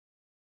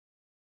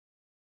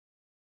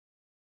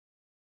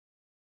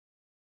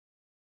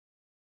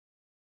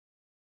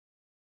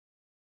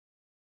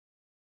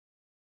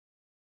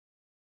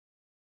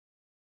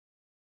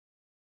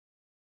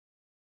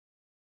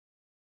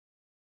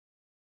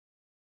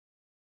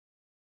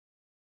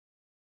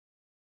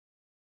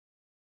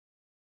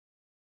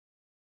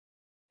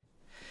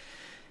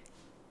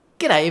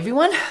G'day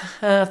everyone,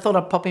 thought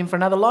I'd pop in for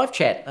another live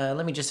chat.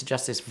 Let me just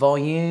adjust this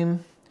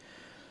volume.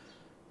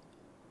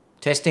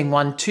 Testing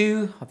 1,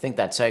 2, I think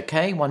that's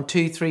okay. 1,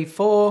 2, 3,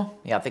 4,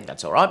 yeah, I think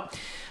that's all right.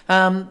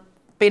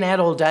 Been out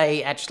all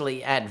day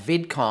actually at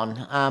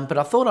VidCon, but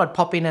I thought I'd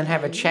pop in and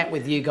have a chat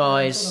with you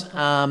guys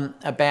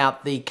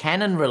about the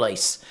Canon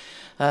release,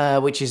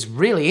 which is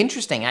really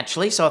interesting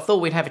actually, so I thought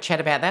we'd have a chat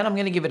about that. I'm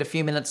going to give it a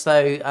few minutes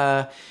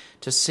though,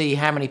 to see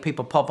how many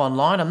people pop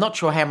online. I'm not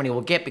sure how many we'll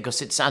get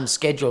because it's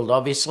unscheduled,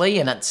 obviously,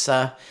 and it's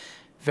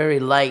very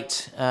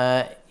late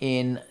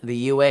in the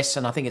US,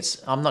 and I think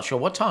I'm not sure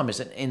what time is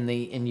it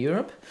in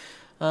Europe.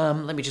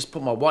 Let me just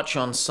put my watch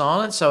on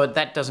silent so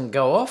that doesn't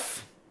go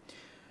off.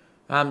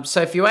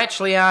 So if you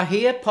actually are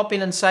here, pop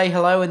in and say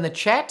hello in the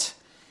chat.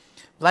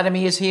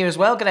 Vladimir's here as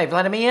well. G'day,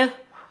 Vladimir.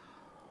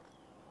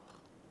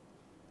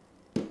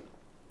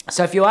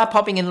 So if you are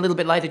popping in a little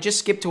bit later, just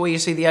skip to where you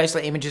see the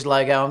Oastler Images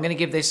logo. I'm going to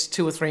give this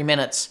 2 or 3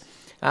 minutes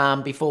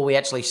before we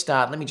actually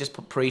start. Let me just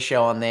put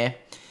pre-show on there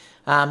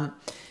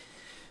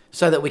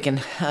so that we can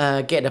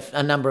get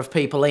a number of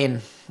people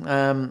in.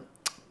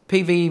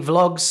 PV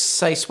Vlogs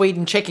say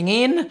Sweden checking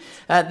in.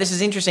 This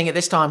is interesting at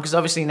this time because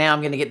obviously now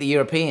I'm going to get the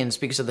Europeans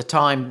because of the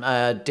time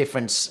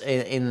difference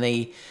in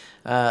the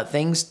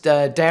things.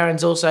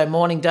 Darren's also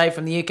morning day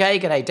from the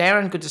UK. G'day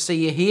Darren, good to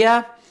see you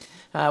here.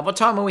 What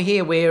time are we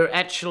here? We're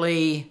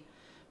actually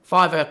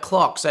 5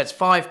 o'clock, so it's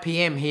 5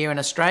 p.m. here in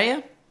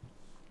Australia.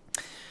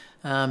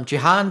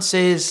 Jahan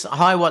says,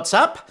 hi, what's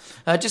up?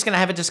 Just going to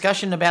have a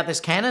discussion about this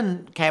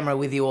Canon camera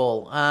with you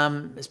all.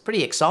 It's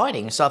pretty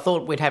exciting, so I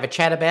thought we'd have a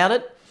chat about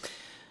it.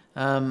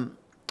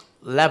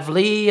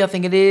 Lovely, I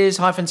think it is,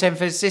 hyphen San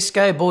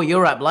Francisco. Boy,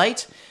 you're up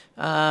late.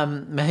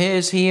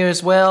 Mahir's here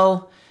as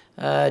well.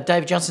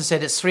 David Johnson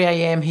said it's 3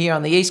 a.m. here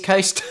on the East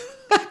Coast.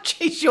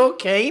 Geez, you're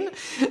keen.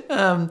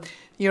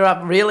 You're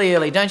up really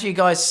early. Don't you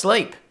guys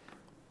sleep?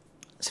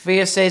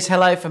 Sophia says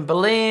hello from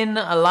Berlin.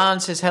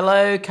 Alan says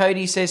hello.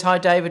 Cody says hi,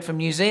 David from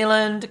New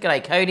Zealand.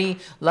 G'day, Cody.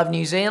 Love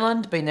New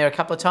Zealand. Been there a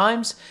couple of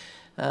times.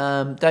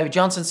 David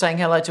Johnson saying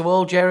hello to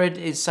all. Jared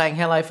is saying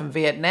hello from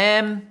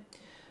Vietnam.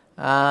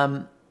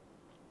 Mahir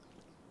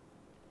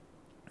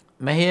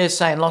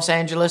saying Los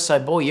Angeles. So,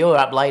 boy, you're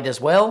up late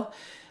as well.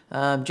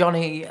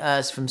 Johnny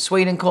is from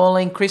Sweden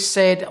calling. Chris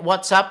said,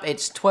 what's up?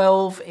 It's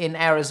 12 in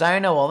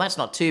Arizona. Well, that's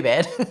not too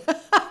bad.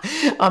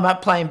 I'm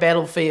up playing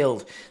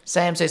Battlefield.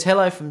 Sam says,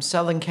 hello from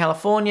Southern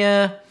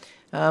California.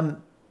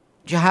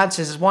 Jihad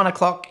says, it's 1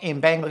 o'clock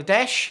in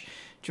Bangladesh.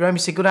 Jerome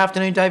said, good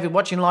afternoon, David,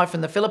 watching live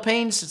from the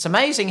Philippines. It's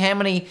amazing how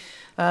many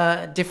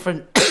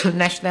different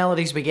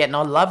nationalities we get, and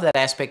I love that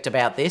aspect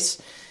about this.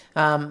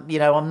 You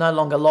know, I'm no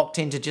longer locked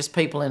into just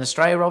people in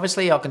Australia,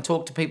 obviously. I can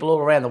talk to people all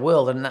around the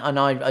world, and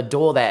I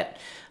adore that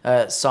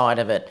side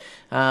of it.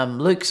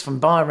 Luke's from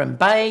Byron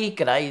Bay.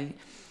 G'day,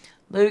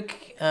 Luke.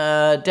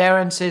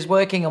 Darren says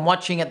working and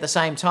watching at the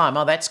same time.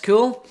 Oh, that's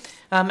cool.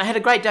 I had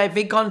a great day at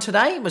VidCon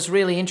today. It was a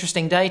really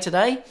interesting day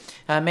today.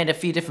 Met a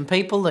few different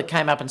people that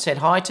came up and said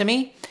hi to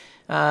me,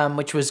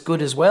 which was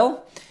good as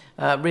well.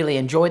 Really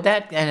enjoyed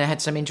that, and I had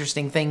some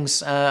interesting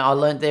things I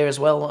learned there as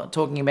well,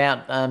 talking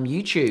about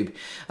YouTube.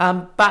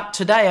 But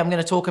today I'm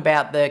going to talk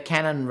about the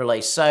Canon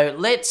release. So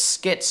let's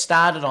get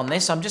started on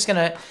this. I'm just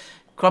going to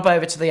crop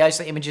over to the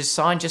Oastler Images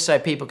sign just so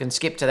people can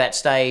skip to that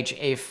stage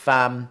if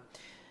they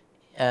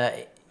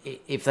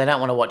don't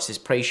want to watch this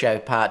pre-show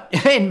part.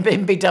 And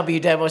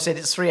BW Demo said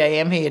it's 3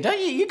 a.m. here. Don't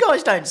you? You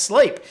guys don't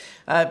sleep.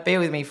 Bear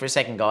with me for a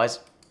second, guys.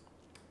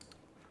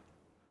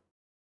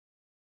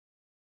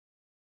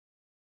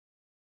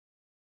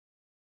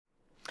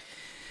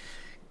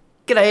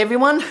 G'day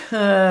everyone,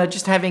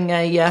 just having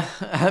a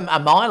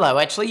Milo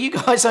actually. You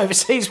guys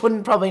overseas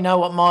wouldn't probably know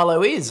what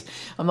Milo is.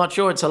 I'm not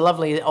sure. It's a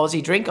lovely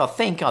Aussie drink, I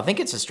think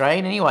it's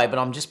Australian anyway, but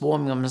I'm just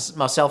warming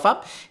myself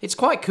up. It's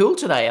quite cool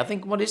today. I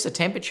think, what is the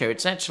temperature?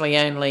 It's actually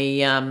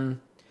only 11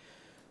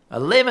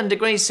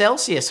 degrees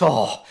Celsius.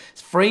 Oh,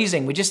 it's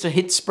freezing. We just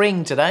hit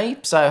spring today,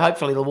 so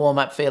hopefully it'll warm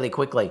up fairly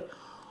quickly.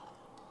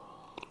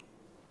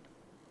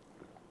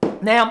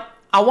 Now,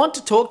 I want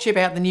to talk to you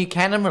about the new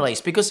Canon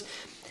release because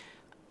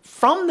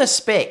from the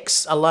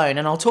specs alone,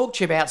 and I'll talk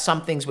to you about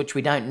some things which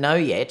we don't know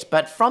yet,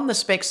 but from the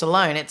specs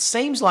alone, it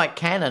seems like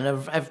Canon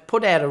have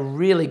put out a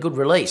really good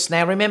release.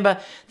 Now, remember,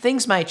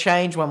 things may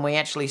change when we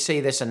actually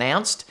see this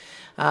announced,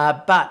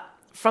 but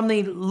from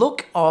the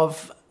look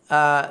of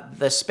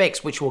the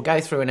specs, which we'll go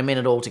through in a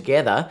minute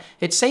altogether,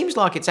 it seems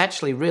like it's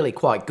actually really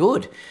quite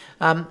good.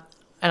 And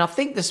I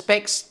think the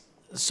specs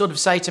sort of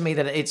say to me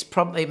that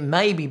it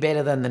may be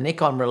better than the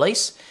Nikon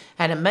release,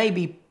 and it may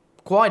be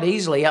quite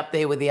easily up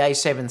there with the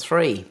A7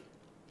 III.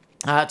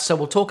 So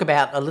we'll talk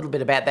about a little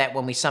bit about that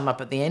when we sum up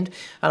at the end,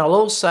 and I'll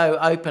also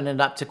open it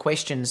up to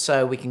questions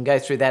so we can go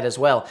through that as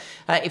well.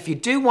 If you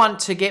do want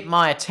to get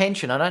my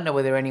attention, I don't know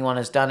whether anyone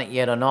has done it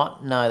yet or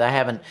not. No, they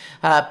haven't.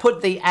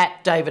 Put the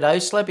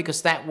 @DavidOastler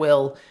because that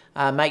will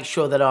make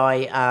sure that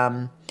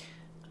I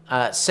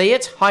see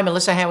it. Hi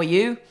Melissa, how are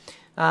you?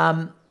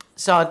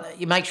 So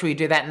you make sure you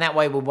do that, and that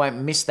way we won't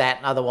miss that.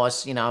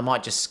 Otherwise, you know, I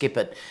might just skip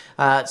it.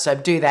 So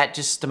do that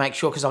just to make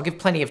sure, because I'll give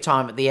plenty of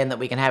time at the end that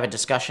we can have a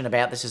discussion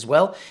about this as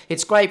well.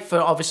 It's great for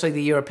obviously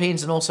the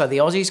Europeans and also the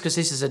Aussies, because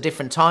this is a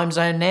different time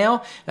zone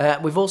now.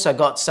 We've also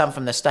got some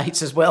from the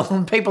States as well,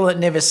 and people that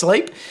never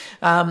sleep.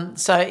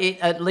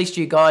 At least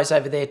you guys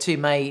over there too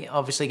may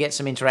obviously get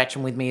some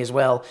interaction with me as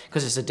well,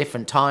 because it's a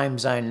different time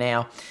zone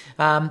now.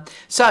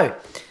 So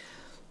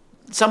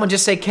someone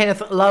just said,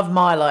 Kenneth, love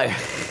Milo.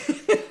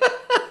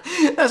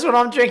 That's what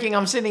I'm drinking.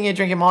 I'm sitting here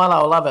drinking Milo.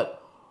 I love it.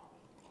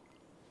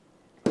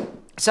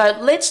 So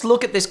let's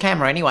look at this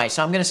camera anyway.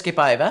 So I'm going to skip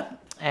over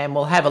and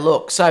we'll have a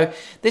look. So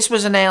this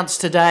was announced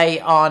today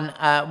on,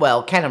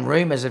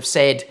 CanonRumors have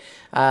said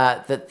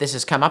that this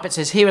has come up. It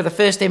says, here are the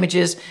first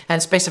images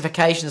and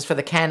specifications for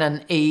the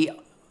Canon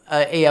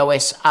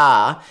EOS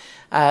R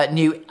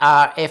new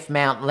RF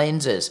mount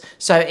lenses.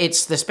 So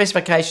it's the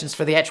specifications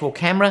for the actual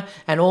camera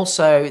and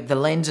also the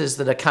lenses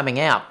that are coming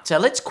out. So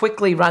let's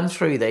quickly run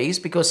through these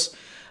because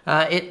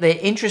they're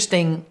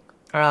interesting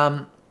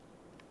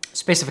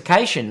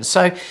specifications.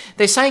 So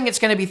they're saying it's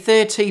going to be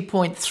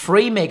 30.3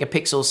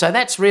 megapixels. So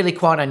that's really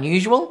quite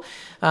unusual.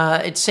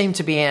 It seemed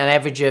to be an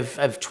average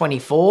of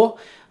 24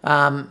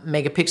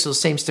 megapixels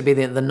seems to be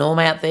the norm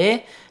out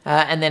there.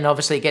 And then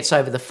obviously it gets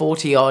over the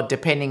 40 odd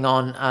depending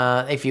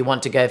on if you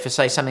want to go for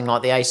say something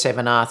like the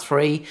A7R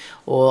III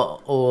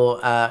or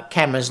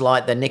cameras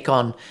like the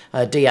Nikon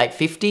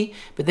D850,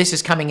 but this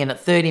is coming in at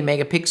 30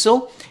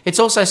 megapixel. It's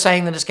also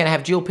saying that it's going to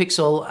have dual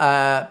pixel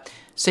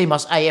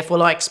CMOS AF.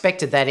 Well, I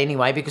expected that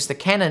anyway because the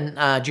Canon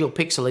dual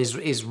pixel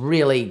is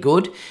really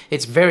good.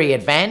 It's very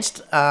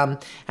advanced, and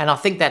I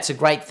think that's a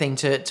great thing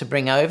to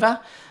bring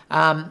over.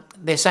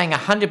 They're saying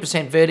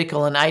 100%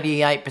 vertical and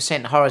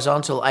 88%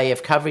 horizontal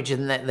AF coverage,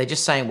 and they're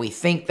just saying we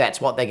think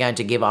that's what they're going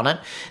to give on it.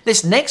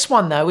 This next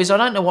one, though, is I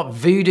don't know what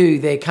voodoo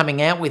they're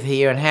coming out with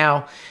here and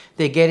how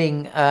they're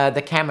getting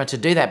the camera to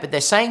do that, but they're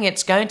saying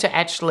it's going to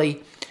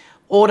actually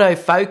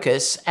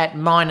autofocus at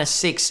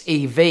 -6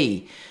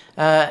 EV.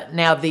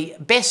 Now, the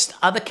best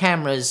other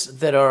cameras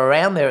that are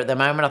around there at the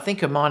moment, I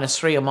think, are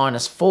 -3 or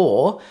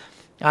 -4.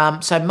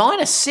 So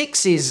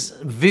 -6 is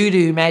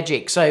voodoo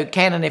magic. So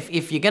Canon,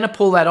 if you're going to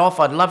pull that off,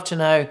 I'd love to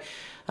know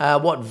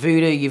what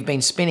voodoo you've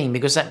been spinning,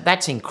 because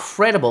that's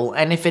incredible.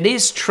 And if it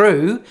is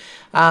true,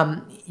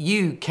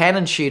 you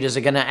Canon shooters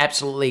are going to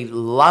absolutely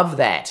love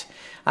that.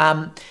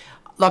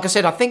 Like I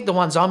said, I think the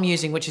ones I'm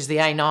using, which is the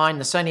A9,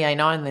 the Sony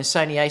A9 and the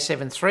Sony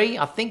A7 III,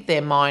 I think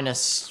they're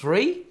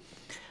 -3.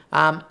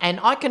 And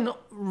I can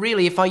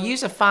really, if I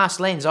use a fast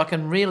lens, I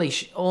can really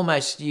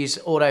almost use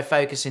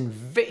autofocus in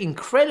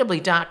incredibly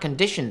dark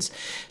conditions.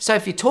 So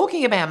if you're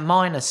talking about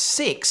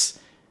 -6,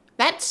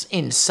 that's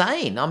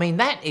insane. I mean,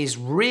 that is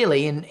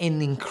really in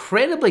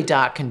incredibly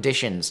dark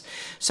conditions.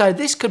 So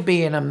this could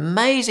be an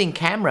amazing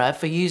camera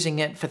for using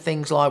it for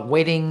things like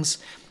weddings,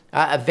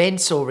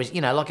 events, or,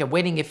 you know, like a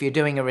wedding if you're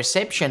doing a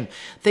reception,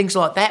 things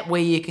like that,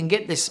 where you can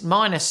get this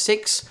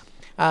 -6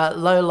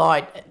 low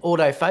light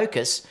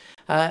autofocus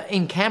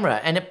in camera,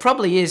 and it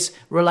probably is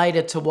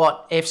related to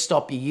what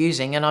f-stop you're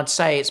using, and I'd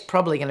say it's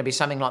probably going to be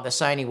something like the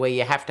Sony where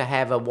you have to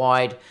have a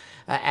wide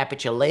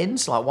aperture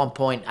lens like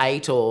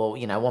 1.8 or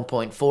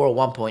 1.4 or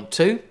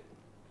 1.2.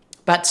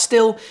 But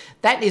still,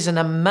 that is an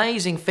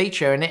amazing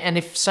feature, and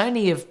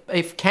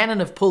if Canon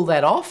have pulled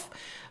that off,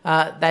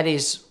 that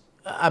is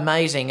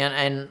amazing,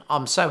 and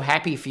I'm so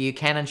happy for you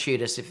Canon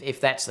shooters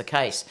if that's the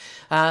case.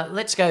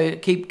 Let's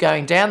keep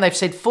going down. They've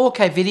said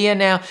 4K video.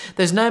 Now,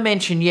 there's no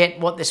mention yet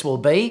what this will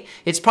be.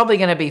 It's probably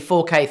going to be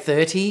 4K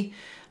 30.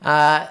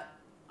 I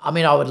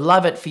mean, I would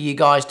love it for you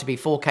guys to be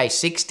 4K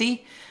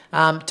 60.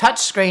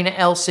 Touchscreen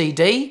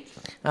LCD.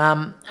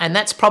 And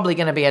that's probably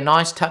going to be a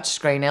nice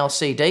touchscreen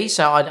LCD.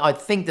 So I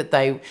think that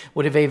they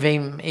would have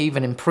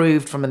even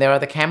improved from their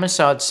other cameras.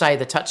 So I'd say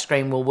the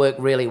touchscreen will work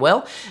really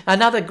well.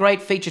 Another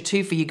great feature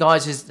too for you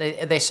guys is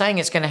they're saying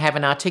it's going to have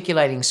an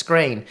articulating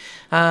screen.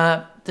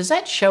 Does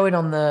that show it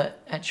on the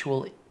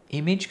actual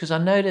image? Because I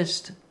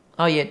noticed,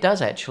 oh yeah, it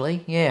does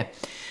actually, yeah.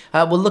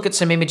 We'll look at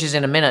some images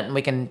in a minute and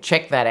we can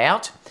check that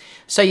out.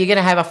 So you're going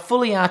to have a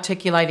fully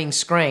articulating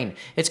screen.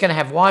 It's going to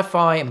have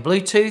Wi-Fi and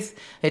Bluetooth.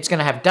 It's going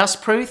to have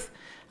dustproof.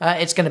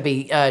 It's going to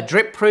be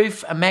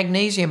drip-proof, a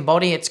magnesium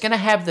body. It's going to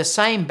have the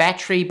same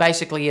battery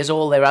basically as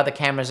all their other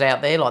cameras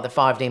out there, like the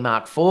 5D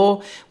Mark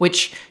IV,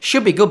 which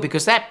should be good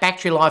because that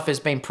battery life has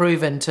been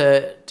proven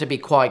to be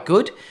quite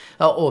good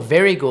or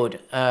very good.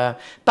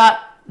 But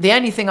the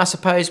only thing I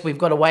suppose we've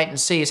got to wait and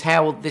see is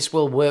how this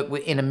will work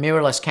in a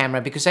mirrorless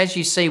camera, because as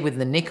you see with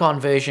the Nikon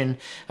version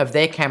of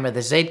their camera,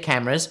 the Z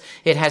cameras,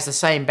 it has the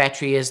same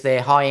battery as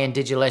their high-end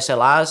digital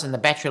SLRs, and the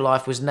battery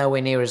life was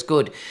nowhere near as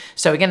good.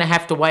 So we're going to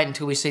have to wait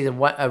until we see the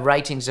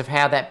ratings of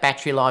how that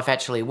battery life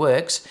actually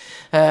works.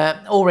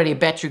 Already a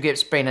battery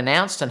grip's been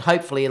announced, and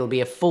hopefully it'll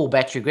be a full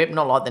battery grip,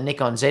 not like the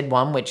Nikon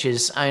Z1, which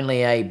is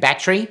only a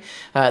battery.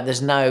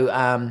 There's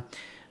no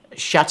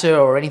shutter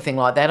or anything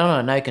like that on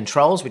it, no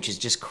controls, which is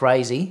just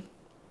crazy.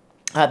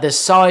 The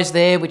size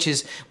there, which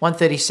is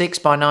 136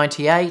 by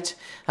 98,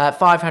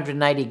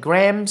 580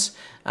 grams.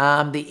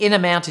 The inner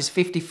mount is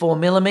 54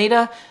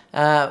 millimeter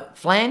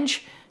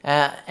flange,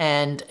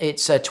 and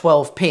it's a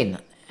 12 pin.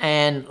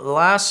 And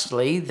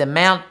lastly, the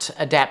mount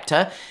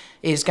adapter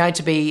is going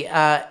to be,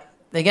 they're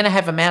going to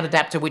have a mount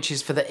adapter which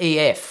is for the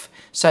EF.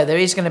 So there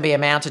is going to be a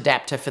mount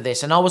adapter for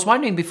this. And I was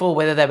wondering before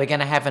whether they were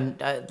going to have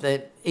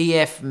the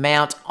EF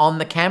mount on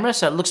the camera.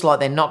 So it looks like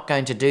they're not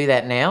going to do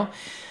that now.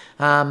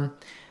 And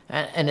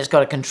it's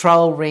got a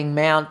control ring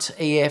mount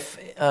EF.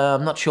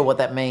 I'm not sure what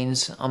that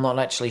means. I'm not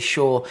actually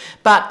sure.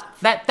 But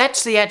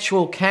that's the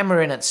actual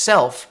camera in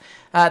itself.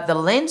 The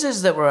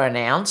lenses that were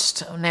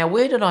announced, now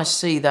where did I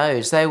see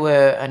those? They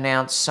were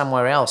announced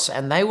somewhere else,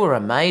 and they were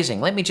amazing.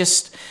 Let me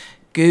just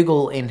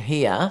Google in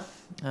here.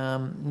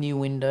 New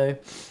window.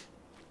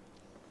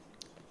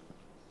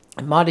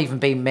 It might even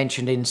be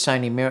mentioned in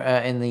Sony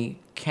in the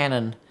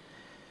Canon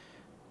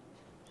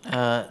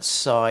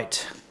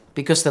site,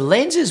 because the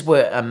lenses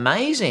were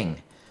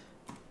amazing.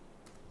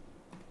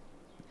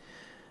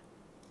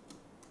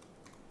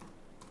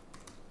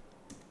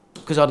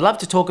 Because I'd love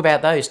to talk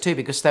about those too,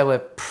 because they were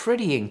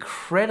pretty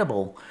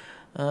incredible.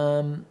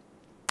 Let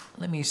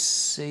me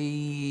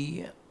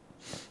see.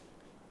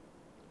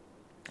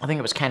 I think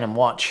it was Canon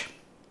Watch.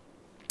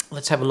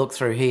 Let's have a look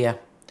through here.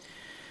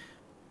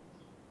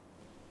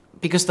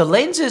 Because the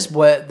lenses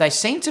were, they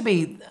seem to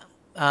be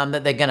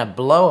that they're going to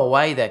blow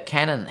away the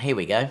Canon. Here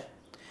we go.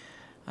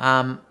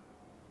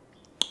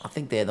 I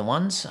think they're the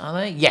ones, are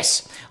they?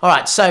 Yes. All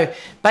right, so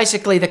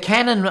basically the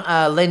Canon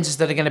lenses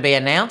that are going to be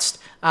announced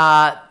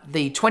are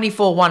the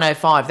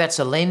 24-105. That's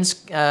a lens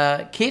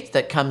kit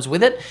that comes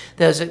with it.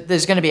 There's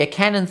going to be a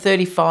Canon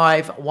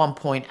 35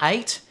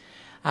 1.8.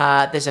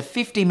 There's a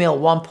 50mm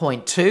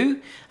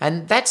 1.2,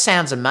 and that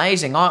sounds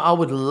amazing. I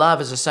would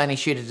love, as a Sony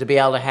shooter, to be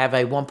able to have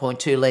a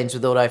 1.2 lens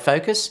with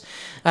autofocus.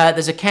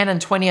 There's a Canon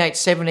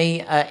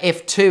 28-70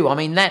 f2. I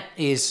mean, that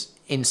is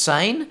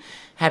insane,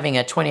 having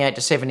a 28-70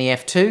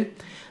 f2.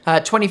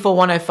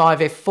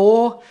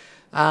 24-105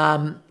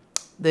 f4.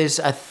 There's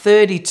a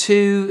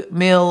 32mm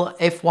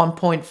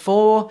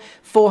f1.4,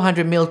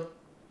 400mm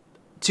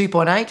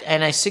 2.8,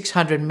 and a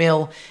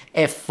 600mm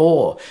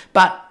f4.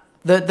 But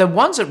the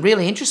ones that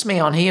really interest me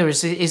on here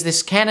is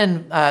this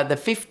Canon, the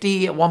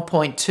 50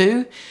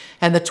 1.2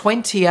 and the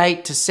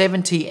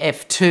 28-70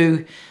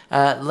 f2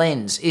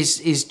 lens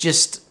is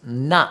just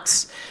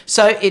nuts.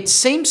 So it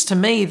seems to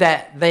me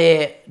that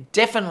they're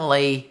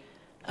definitely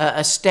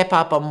a step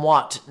up on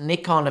what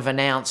Nikon have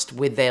announced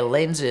with their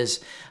lenses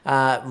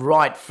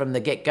right from the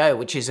get-go,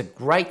 which is a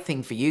great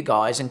thing for you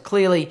guys. And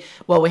clearly,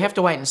 well, we have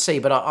to wait and see,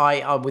 but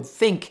I would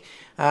think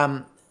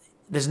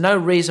there's no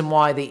reason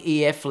why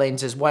the EF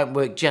lenses won't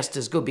work just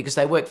as good, because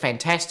they work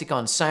fantastic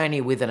on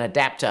Sony with an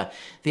adapter.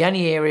 The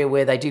only area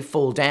where they do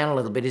fall down a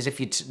little bit is if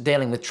you're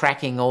dealing with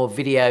tracking or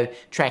video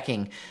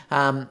tracking.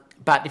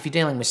 But if you're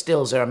dealing with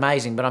stills, they're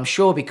amazing. But I'm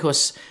sure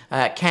because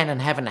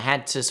Canon haven't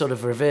had to sort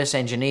of reverse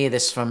engineer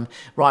this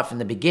right from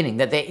the beginning,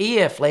 that their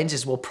EF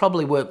lenses will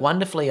probably work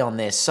wonderfully on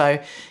this. So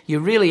you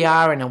really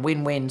are in a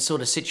win-win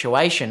sort of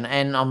situation,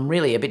 and I'm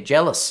really a bit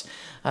jealous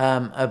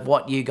of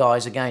what you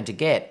guys are going to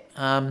get.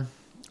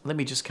 Let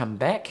me just come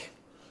back.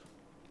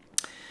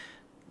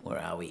 Where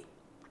are we?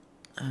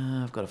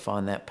 I've got to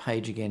find that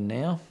page again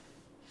now.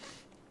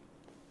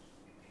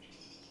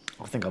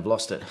 I think I've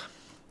lost it.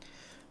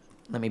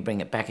 Let me bring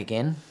it back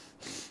again.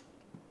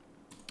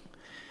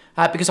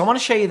 Because I want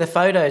to show you the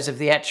photos of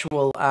the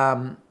actual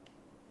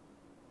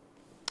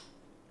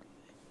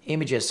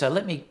images. So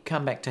let me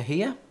come back to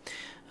here.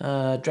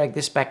 Drag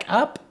this back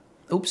up.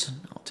 Oops,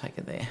 I'll take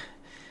it there.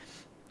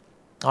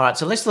 All right,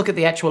 so let's look at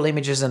the actual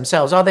images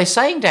themselves. Oh, they're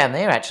saying down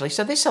there, actually.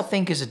 So this, I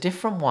think, is a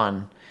different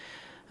one.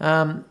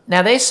 Now,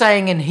 they're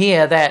saying in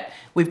here that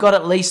we've got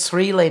at least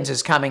 3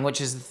 lenses coming, which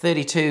is the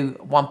 32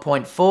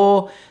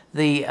 1.4,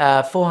 the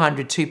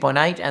 400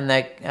 2.8, and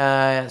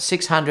the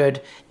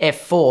 600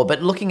 f4.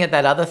 But looking at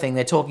that other thing,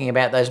 they're talking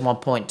about those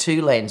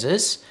 1.2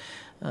 lenses.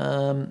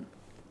 Let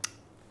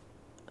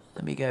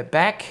me go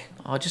back.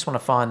 I just want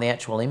to find the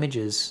actual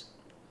images.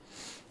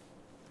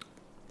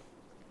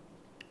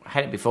 I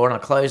had it before and I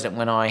closed it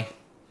when I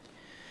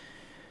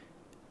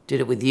did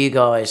it with you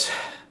guys.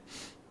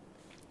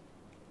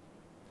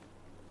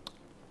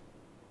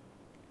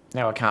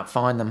 Now I can't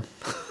find them.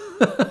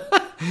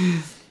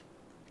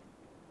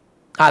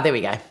 There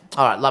we go.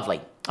 All right, lovely.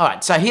 All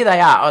right, so here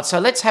they are. So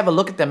let's have a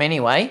look at them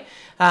anyway.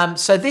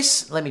 So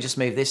this, let me just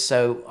move this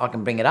so I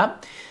can bring it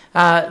up.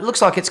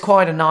 Looks like it's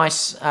quite a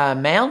nice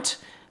mount.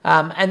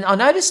 And I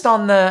noticed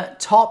on the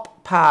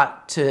top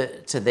part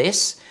to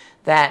this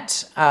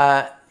that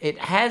it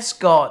has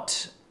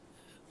got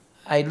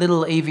a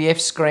little EVF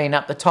screen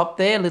up the top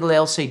there, little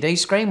LCD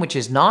screen, which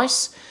is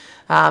nice.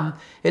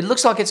 It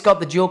looks like it's got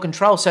the dual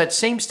control, so it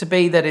seems to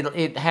be that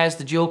it has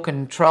the dual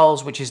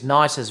controls, which is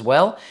nice as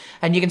well.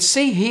 And you can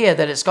see here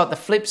that it's got the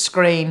flip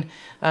screen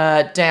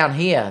down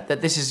here,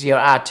 that this is your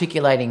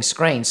articulating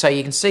screen. So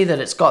you can see that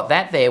it's got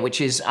that there,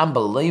 which is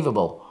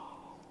unbelievable.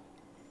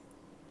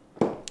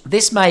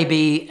 This may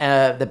be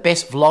the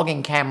best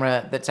vlogging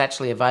camera that's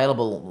actually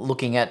available,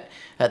 looking at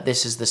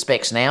this as the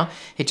specs now.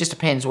 It just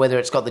depends whether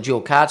it's got the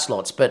dual card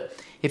slots, but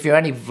if you're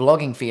only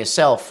vlogging for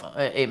yourself,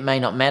 it may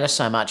not matter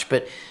so much,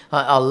 but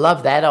I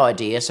love that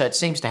idea. So it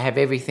seems to have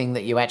everything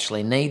that you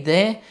actually need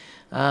there.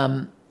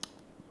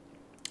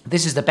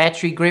 This is the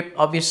battery grip,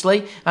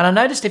 obviously. And I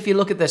noticed if you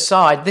look at the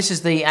side, this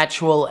is the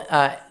actual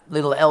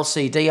little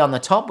LCD on the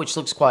top, which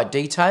looks quite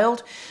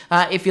detailed.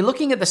 If you're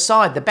looking at the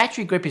side, the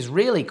battery grip is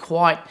really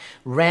quite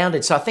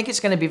rounded, so I think it's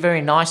going to be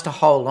very nice to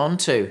hold on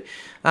to.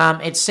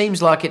 It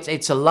seems like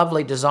it's a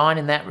lovely design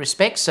in that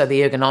respect, so the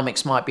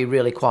ergonomics might be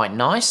really quite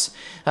nice.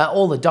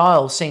 All the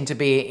dials seem to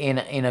be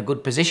in a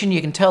good position.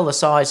 You can tell the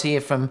size here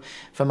from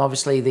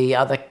obviously the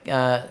other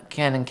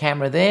Canon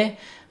camera there.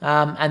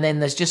 And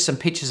then there's just some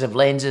pictures of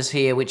lenses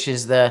here, which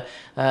is the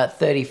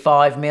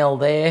 35mm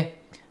there.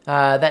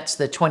 That's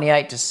the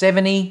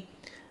 28-70.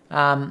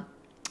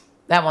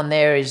 That one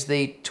there is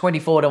the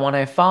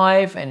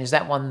 24-105, and is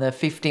that one the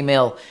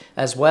 50mm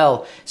as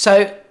well.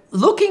 So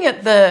looking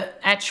at the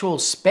actual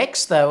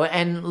specs though,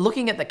 and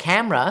looking at the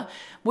camera,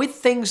 with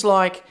things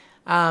like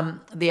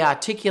the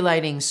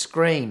articulating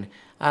screen,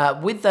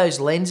 with those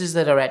lenses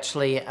that are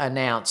actually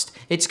announced,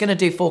 it's going to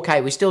do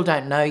 4K. We still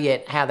don't know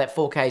yet how that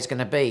 4K is going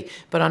to be,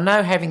 but I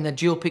know having the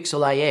dual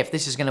pixel AF,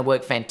 this is going to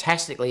work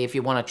fantastically if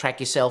you want to track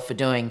yourself for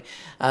doing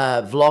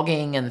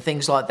vlogging and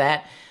things like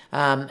that.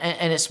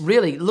 And it's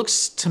really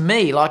looks to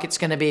me like it's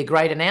going to be a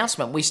great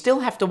announcement. We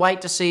still have to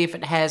wait to see if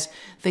it has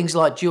things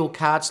like dual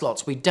card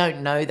slots. We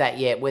don't know that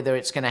yet, whether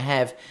it's going to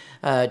have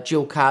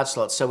dual card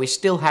slots, so we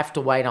still have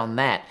to wait on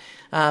that.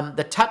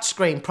 The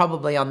touchscreen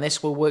probably on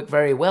this will work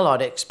very well.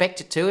 I'd expect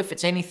it to. If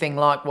it's anything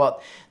like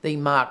what the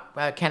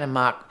Canon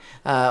Mark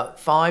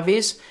 5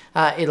 is,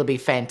 it'll be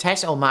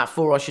fantastic. Or Mark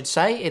 4, I should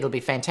say. It'll be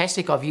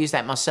fantastic. I've used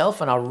that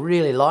myself and I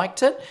really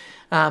liked it.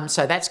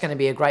 So that's going to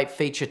be a great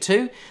feature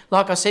too.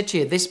 Like I said to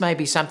you, this may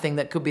be something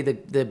that could be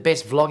the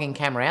best vlogging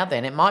camera out there,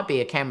 and it might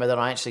be a camera that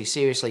I actually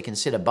seriously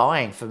consider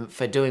buying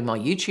for doing my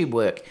YouTube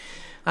work.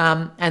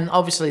 And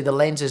obviously the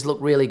lenses look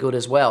really good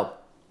as well.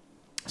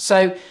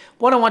 So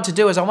what I want to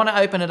do is I want to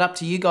open it up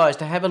to you guys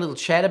to have a little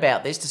chat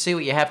about this, to see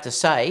what you have to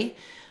say,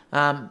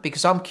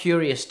 because I'm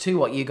curious too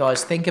what you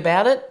guys think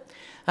about it.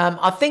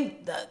 I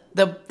think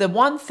the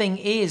one thing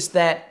is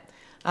that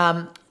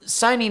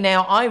Sony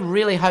now, I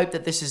really hope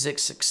that this is a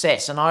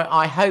success, and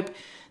I hope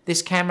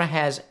this camera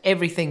has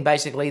everything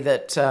basically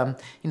that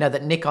you know,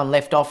 that Nikon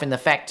left off in the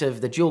fact of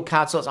the dual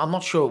card slots. I'm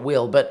not sure it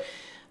will, but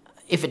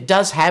if it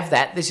does have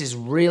that, this is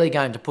really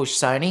going to push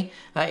Sony.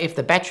 If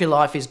the battery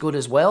life is good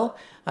as well,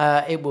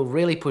 it will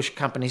really push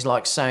companies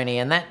like Sony,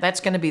 and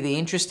that's going to be the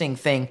interesting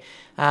thing.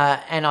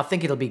 And I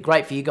think it'll be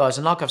great for you guys.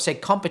 And like I've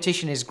said,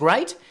 competition is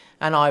great,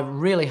 and I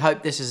really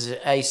hope this is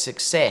a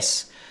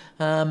success.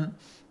 So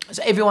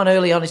everyone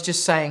early on is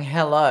just saying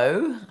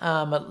hello.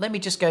 Let me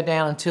just go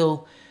down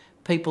until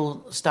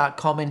people start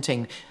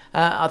commenting.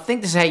 I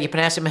think this is how you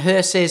pronounce it.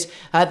 Maher says,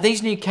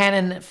 these new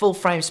Canon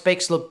full-frame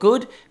specs look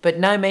good, but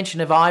no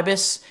mention of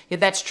IBIS. Yeah,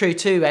 that's true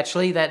too,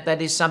 actually.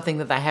 That is something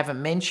that they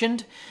haven't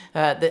mentioned.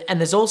 And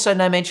there's also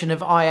no mention of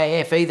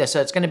IAF either,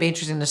 so it's going to be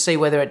interesting to see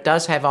whether it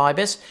does have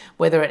IBIS,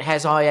 whether it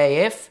has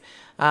IAF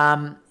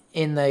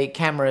in the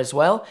camera as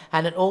well.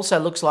 And it also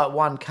looks like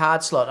one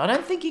card slot. I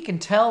don't think you can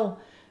tell,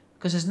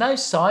 because there's no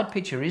side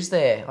picture, is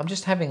there? I'm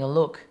just having a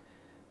look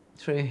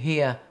through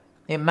here.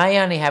 It may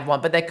only have one,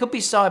 but they could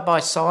be side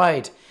by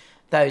side,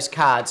 those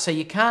cards. So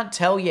you can't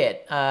tell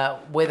yet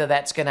whether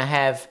that's going to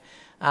have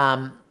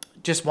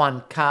just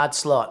one card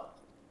slot.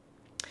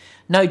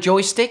 No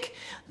joystick.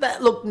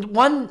 Look,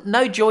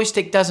 no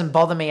joystick doesn't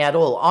bother me at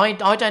all. I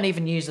don't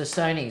even use the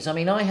Sonys. I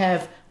mean, I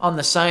have on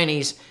the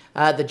Sonys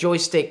the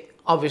joystick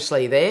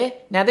obviously there.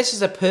 Now this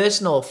is a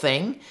personal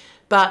thing,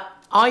 but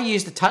I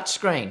use the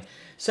touchscreen.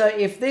 So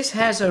if this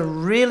has a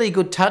really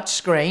good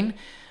touchscreen,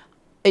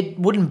 it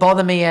wouldn't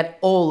bother me at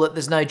all that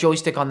there's no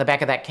joystick on the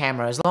back of that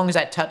camera, as long as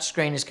that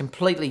touchscreen is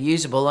completely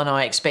usable, and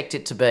I expect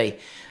it to be.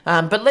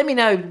 But let me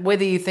know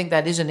whether you think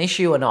that is an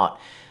issue or not.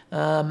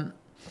 What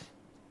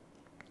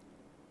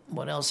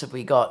else have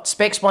we got?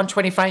 Specs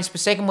 120 frames per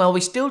second. Well, we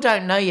still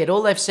don't know yet.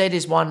 All they've said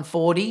is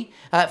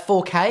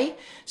 4K,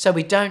 so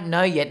we don't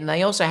know yet. And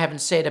they also haven't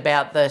said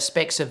about the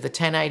specs of the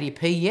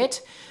 1080p yet,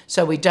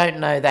 so we don't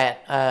know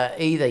that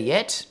either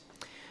yet.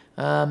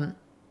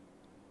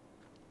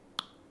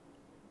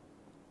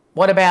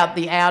 What about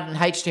the out and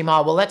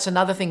HDMI? Well, that's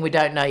another thing we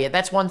don't know yet.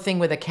 That's one thing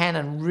where the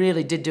Canon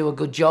really did do a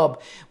good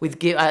job with,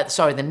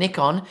 the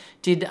Nikon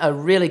did a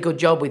really good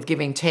job with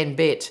giving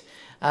 10-bit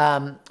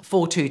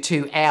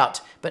 422 out.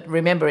 But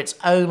remember, it's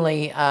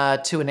only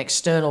to an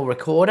external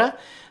recorder.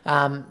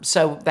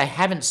 So they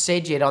haven't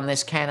said yet on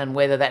this Canon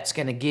whether that's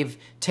going to give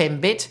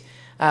 10-bit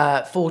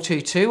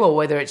 422 or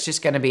whether it's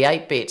just going to be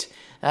 8-bit.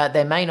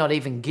 They may not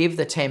even give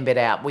the 10-bit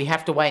out. We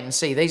have to wait and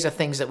see. These are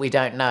things that we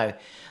don't know.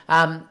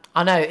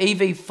 I know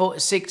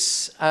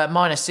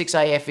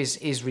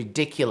EV6-6AF is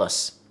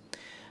ridiculous.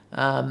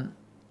 It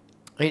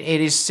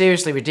is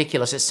seriously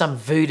ridiculous. It's some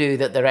voodoo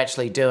that they're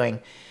actually doing.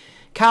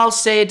 Carl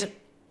said,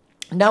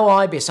 No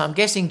IBIS. I'm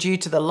guessing due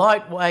to the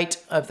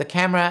lightweight of the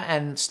camera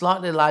and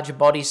slightly larger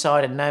body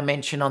side and no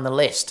mention on the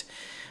list.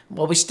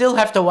 Well, we still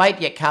have to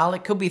wait yet, Carl.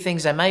 It could be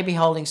things they may be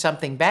holding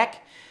something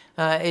back.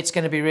 It's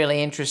going to be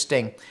really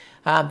interesting.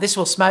 This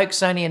will smoke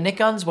Sony and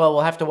Nikon's. Well,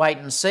 we'll have to wait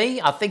and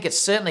see. I think it's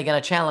certainly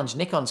going to challenge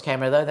Nikon's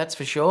camera, though, that's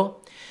for sure.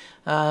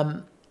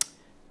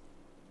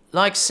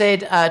 Like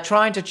said,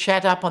 trying to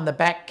chat up on the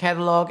back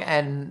catalogue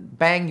and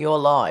bang, you're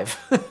live.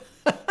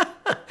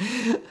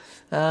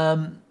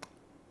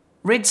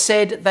 Rid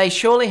said, they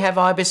surely have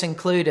IBIS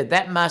included.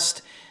 That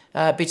must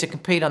be to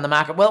compete on the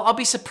market. Well, I'll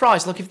be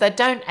surprised. Look, if they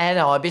don't add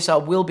IBIS, I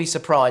will be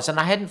surprised. And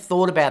I hadn't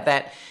thought about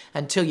that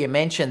until you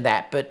mentioned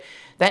that. But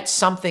that's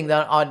something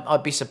that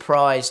I'd be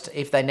surprised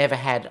if they never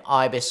had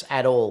IBIS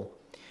at all.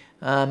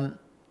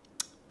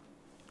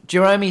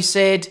 Jerome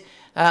said,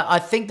 I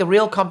think the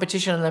real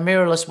competition in the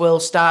mirrorless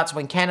world starts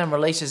when Canon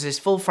releases this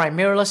full-frame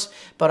mirrorless,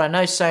 but I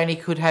know Sony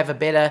could have a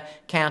better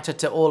counter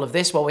to all of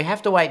this. Well, we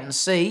have to wait and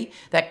see.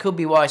 That could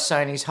be why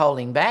Sony's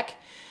holding back.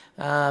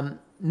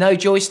 No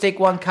joystick,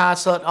 1 card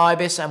slot,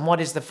 IBIS, and what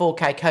is the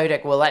 4K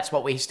codec? Well, that's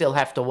what we still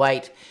have to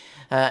wait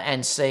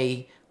and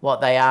see what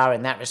they are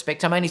in that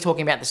respect. I'm only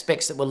talking about the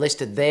specs that were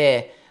listed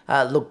there.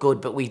 Look good,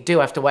 but we do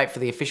have to wait for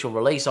the official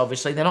release,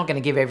 obviously. They're not going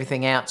to give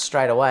everything out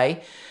straight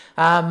away.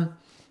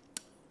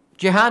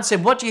 Jahan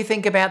said, what do you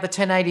think about the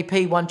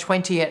 1080p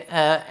 120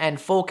 and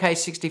 4K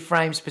 60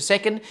 frames per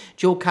second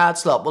dual card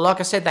slot? Well, like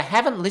I said, they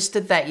haven't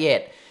listed that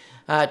yet,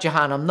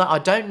 Jahan. I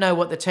don't know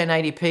what the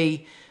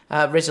 1080p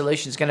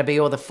resolution is going to be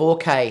or the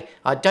 4K.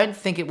 I don't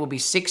think it will be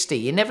 60.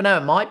 You never know,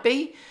 it might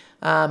be.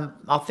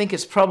 I think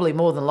it's probably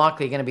more than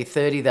likely going to be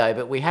 30 though,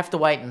 but we have to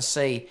wait and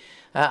see.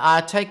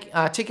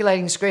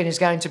 Articulating screen is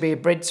going to be a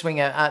bread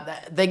swinger.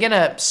 They're going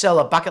to sell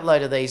a bucket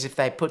load of these if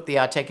they put the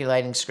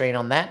articulating screen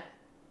on that,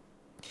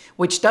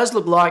 which does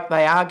look like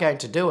they are going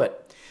to do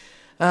it.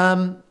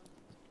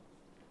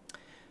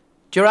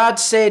 Gerard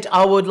said,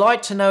 I would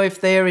like to know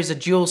if there is a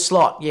dual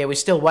slot. Yeah, we're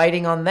still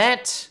waiting on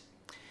that.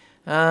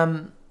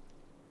 The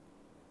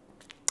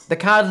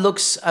card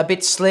looks a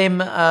bit slim,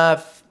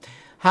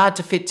 hard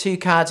to fit 2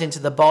 cards into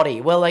the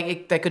body. Well,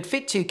 they could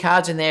fit 2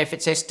 cards in there if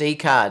it's SD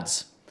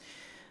cards.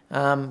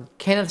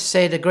 Kenneth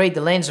said, agreed,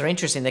 the lenses are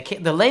interesting.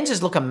 The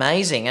lenses look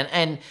amazing,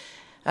 and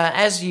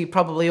as you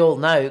probably all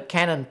know,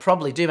 Canon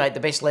probably do make the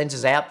best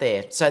lenses out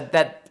there. So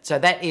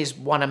that is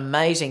one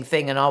amazing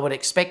thing, and I would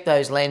expect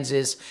those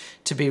lenses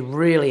to be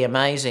really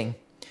amazing.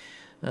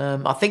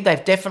 I think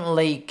they've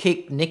definitely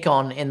kicked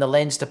Nikon in the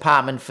lens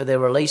department for the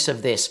release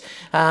of this.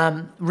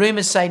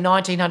 Rumours say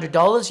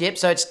 $1,900. Yep,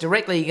 so it's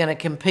directly going to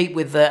compete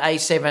with the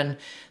A7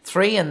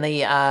 III and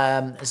the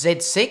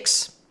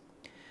Z6.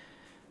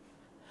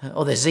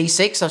 Or the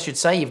Z6, I should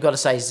say. You've got to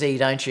say Z,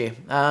 don't you?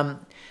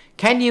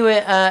 Can you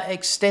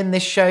extend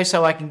this show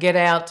so I can get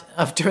out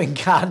of doing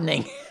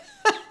gardening?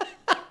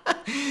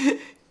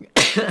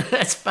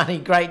 That's funny.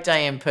 Great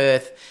day in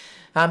Perth.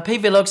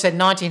 PV Log said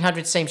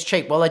 1900 seems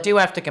cheap. Well, they do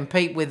have to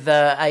compete with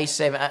the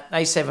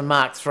A7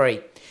 Mark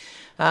III.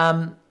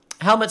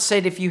 Helmet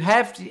said, if you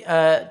have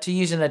to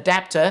use an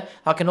adapter,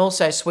 I can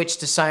also switch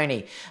to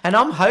Sony. And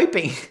I'm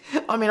hoping,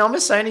 I mean, I'm a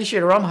Sony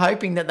shooter, I'm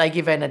hoping that they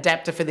give an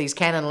adapter for these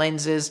Canon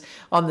lenses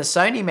on the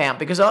Sony mount,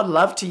 because I'd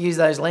love to use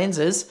those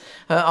lenses.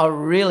 I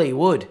really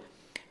would.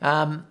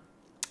 What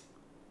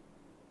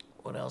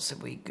else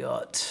have we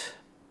got?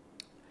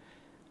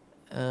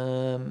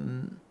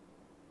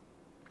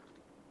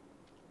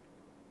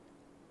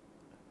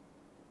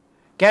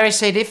 Gary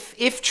said,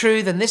 if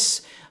true, then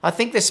this, I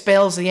think this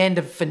spells the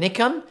end for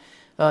Nikon.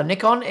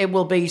 It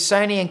will be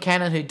Sony and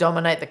Canon who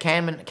dominate the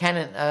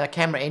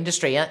camera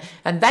industry.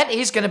 And that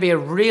is going to be a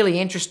really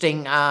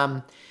interesting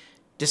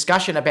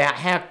discussion about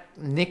how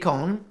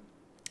Nikon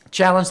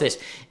challenge this.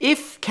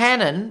 If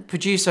Canon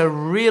produce a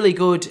really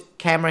good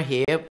camera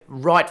here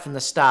right from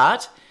the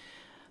start,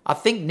 I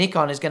think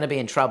Nikon is going to be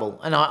in trouble.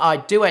 And I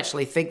do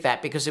actually think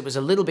that, because it was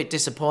a little bit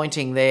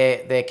disappointing,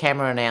 their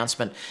camera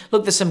announcement.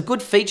 Look, there's some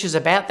good features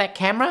about that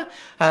camera.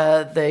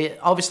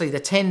 Obviously the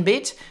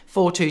 10-bit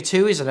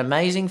 422 is an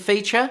amazing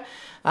feature.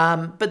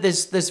 But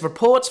there's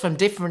reports from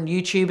different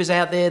YouTubers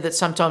out there that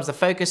sometimes the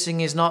focusing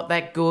is not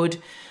that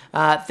good.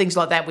 Things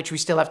like that, which we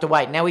still have to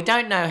wait. Now, we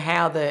don't know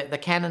how the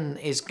Canon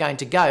is going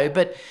to go,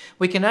 but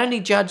we can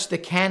only judge the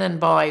Canon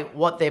by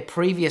what their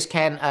previous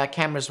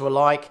cameras were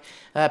like,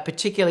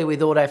 particularly with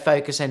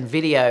autofocus and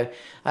video.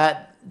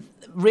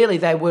 Really,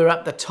 they were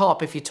up the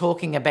top if you're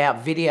talking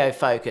about video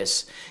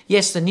focus.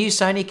 Yes, the new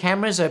Sony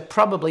cameras are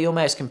probably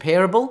almost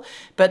comparable,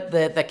 but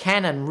the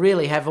Canon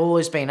really have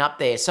always been up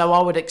there. So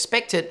I would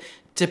expect it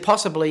to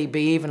possibly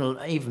be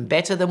even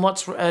better than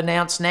what's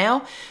announced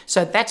now.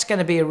 So that's going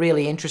to be a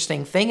really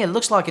interesting thing. It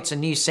looks like it's a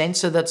new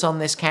sensor that's on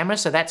this camera,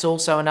 so that's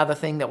also another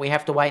thing that we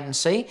have to wait and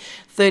see.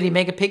 30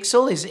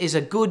 megapixel is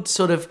a good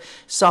sort of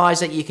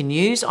size that you can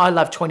use. I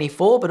love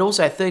 24, but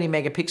also 30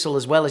 megapixel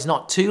as well is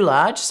not too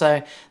large,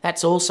 so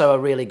that's also a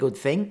really good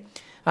thing.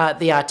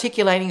 The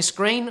articulating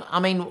screen,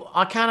 I mean,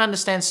 I can't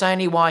understand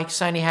why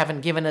Sony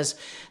haven't given us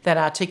that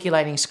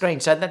articulating screen.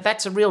 So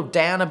that's a real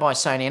downer by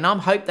Sony, and I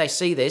hope they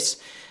see this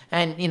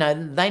And, you know,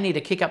 they need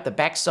to kick up the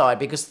backside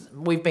because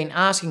we've been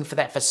asking for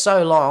that for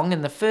so long.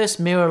 And the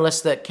first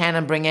mirrorless that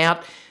Canon bring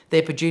out,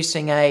 they're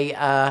producing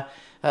a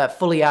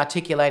fully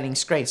articulating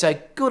screen. So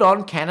good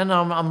on Canon.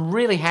 I'm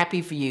really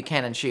happy for you,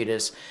 Canon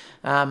shooters.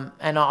 And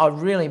I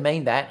really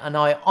mean that. And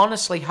I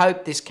honestly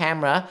hope this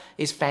camera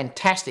is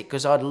fantastic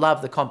because I'd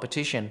love the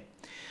competition.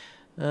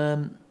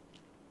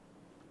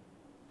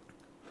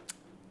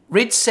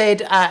 Rid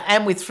said,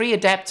 and with 3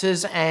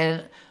 adapters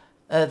and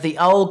the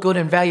old, good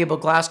and valuable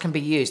glass can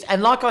be used.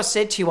 And like I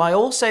said to you, I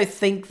also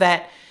think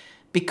that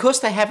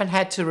because they haven't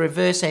had to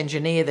reverse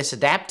engineer this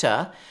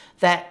adapter,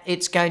 that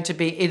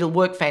it'll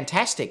work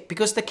fantastic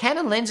because the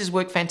Canon lenses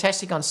work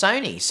fantastic on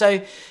Sony.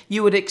 So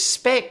you would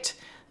expect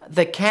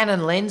the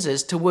Canon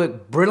lenses to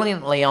work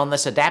brilliantly on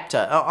this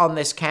adapter, on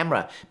this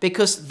camera,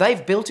 because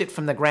they've built it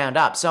from the ground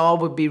up. So I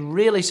would be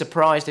really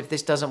surprised if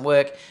this doesn't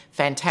work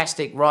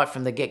fantastic right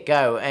from the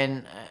get-go.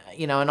 And,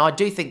 you know, and I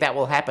do think that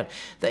will happen.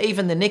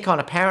 Even the Nikon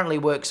apparently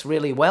works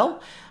really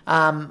well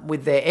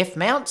with their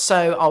F-mount,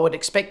 so I would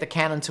expect the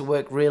Canon to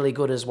work really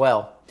good as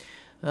well.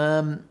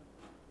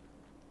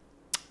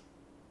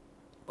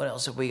 What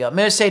else have we got?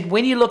 Mer said,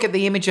 when you look at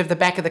the image of the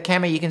back of the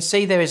camera, you can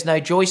see there is no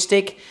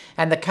joystick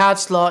and the card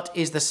slot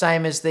is the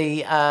same as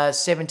the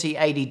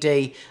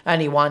 7080D,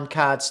 only 1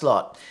 card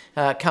slot.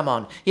 Come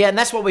on. Yeah, and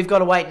that's what we've got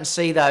to wait and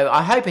see, though.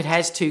 I hope it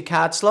has 2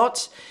 card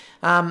slots.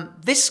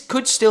 This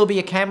could still be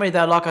a camera,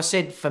 though, like I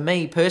said, for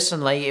me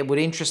personally, it would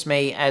interest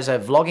me as a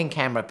vlogging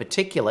camera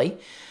particularly.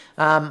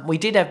 We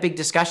did have big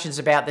discussions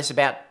about this,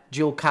 about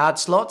dual card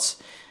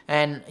slots,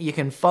 and you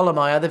can follow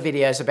my other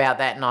videos about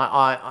that. And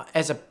I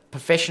as a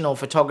professional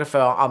photographer,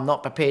 I'm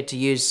not prepared to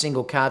use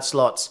single card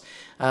slots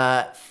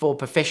for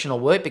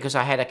professional work because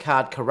I had a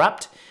card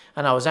corrupt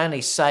and I was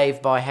only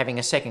saved by having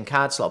a second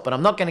card slot. But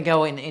I'm not going to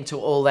go into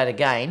all that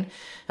again.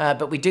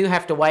 But we do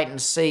have to wait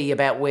and see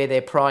about where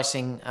they're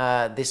pricing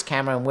this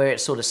camera and where it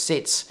sort of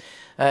sits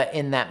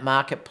in that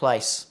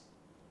marketplace.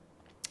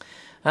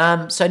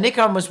 So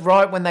Nikon was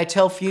right when they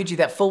tell Fuji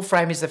that full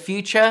frame is the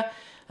future.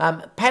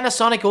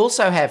 Panasonic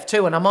also have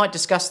too, and I might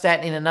discuss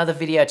that in another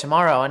video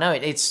tomorrow. I know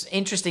it's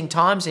interesting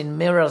times in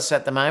mirrorless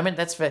at the moment,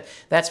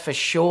 that's for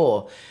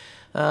sure.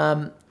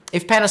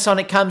 If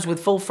Panasonic comes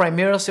with full frame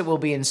mirrorless, it will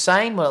be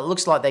insane. Well, it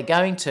looks like they're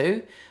going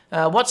to.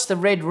 What's the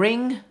red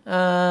ring?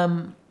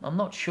 I'm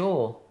not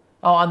sure.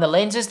 Oh, on the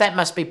lenses, that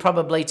must be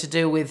probably to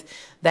do with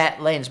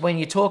that lens. When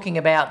you're talking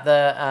about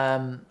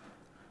the,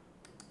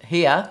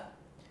 here,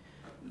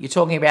 you're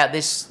talking about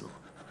this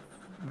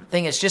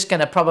thing, it's just going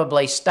to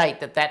probably state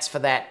that that's for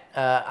that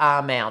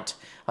R mount.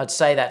 I'd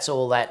say that's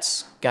all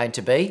that's going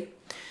to be.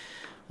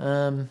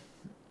 What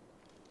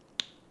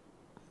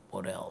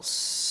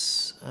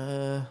else?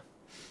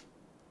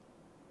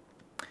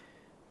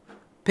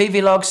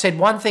 PVlog said,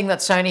 one thing that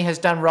Sony has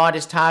done right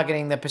is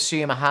targeting the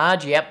prosumer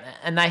hard. Yep,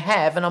 and they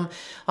have. And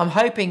I'm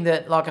hoping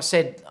that, like I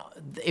said,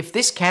 if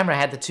this camera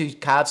had the 2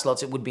 card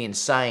slots, it would be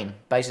insane,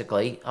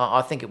 basically.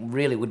 I think it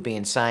really would be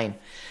insane.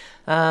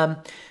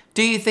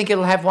 Do you think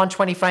it'll have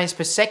 120 frames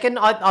per second?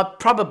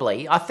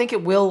 Probably. I think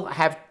it will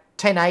have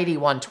 1080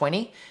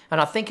 120,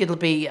 and I think it'll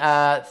be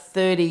 4K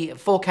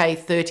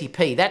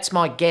 30p. That's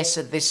my guess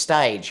at this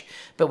stage,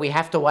 but we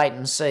have to wait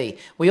and see.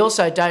 We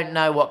also don't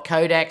know what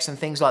codecs and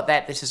things like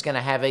that this is going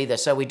to have either,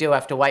 so we do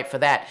have to wait for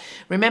that.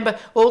 Remember,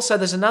 also,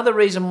 there's another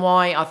reason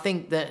why I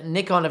think that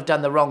Nikon have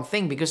done the wrong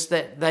thing, because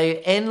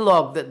the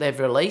N-Log that they've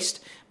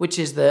released, which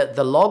is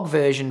the log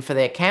version for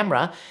their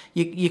camera,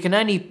 you can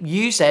only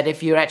use that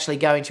if you're actually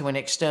going to an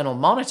external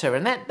monitor,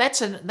 and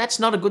that's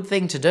not a good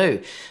thing to do.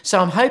 So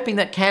I'm hoping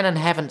that Canon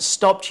haven't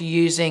stopped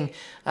using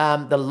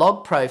the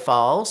log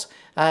profiles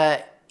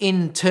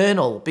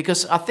internal,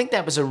 because I think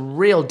that was a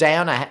real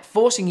downer,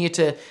 forcing you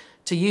to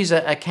use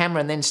a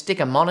camera and then stick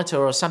a monitor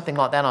or something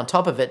like that on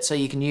top of it so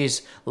you can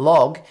use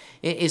log.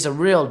 It is a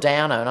real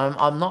downer, and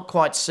I'm not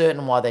quite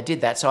certain why they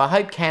did that, so I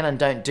hope Canon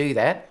don't do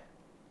that.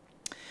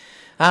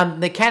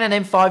 The Canon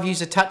M5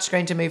 used a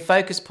touchscreen to move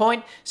focus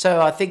point, so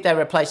I think they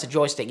replaced the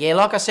joystick. Yeah,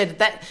 like I said,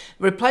 that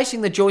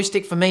replacing the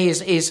joystick for me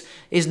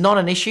is not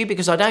an issue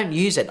because I don't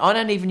use it. I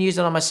don't even use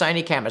it on my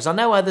Sony cameras. I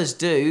know others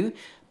do,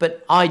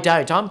 but I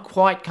don't. I'm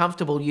quite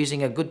comfortable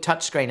using a good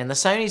touchscreen, and the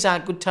Sonys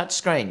aren't good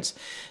touchscreens.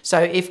 So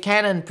if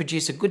Canon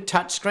produce a good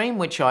touchscreen,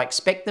 which I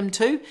expect them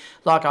to,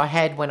 like I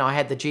had when I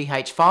had the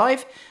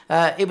GH5,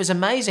 it was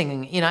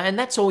amazing, you know, and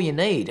that's all you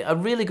need. A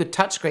really good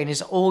touchscreen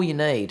is all you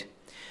need.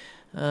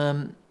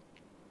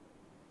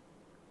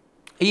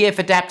 EF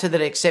adapter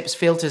that accepts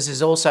filters is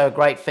also a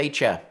great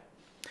feature.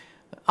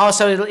 Oh,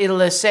 so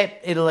it'll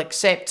accept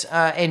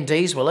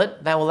NDs, will it?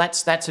 Well,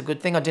 that's a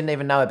good thing. I didn't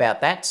even know about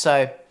that.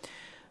 So,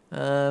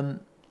 where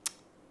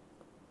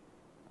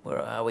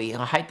are we?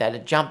 I hate that.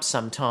 It jumps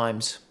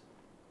sometimes.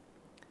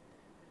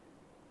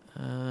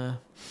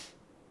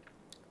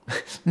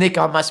 Nick,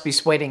 I must be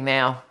sweating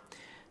now.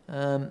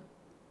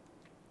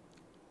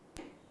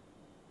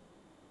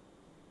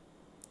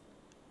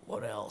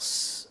 What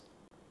else?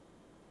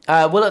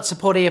 Will it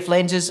support EF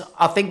lenses?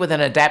 I think with an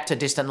adapter,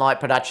 Distant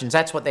Light Productions,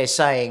 that's what they're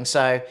saying.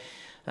 So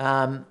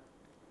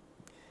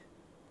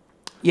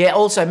Yeah,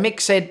 also Mick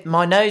said,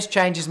 my nose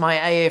changes my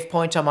AF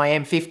point on my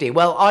M50.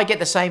 Well, I get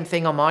the same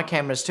thing on my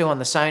cameras too, on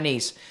the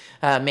Sonys,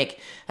 Mick.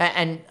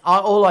 And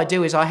all I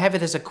do is I have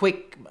it as a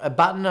quick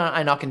button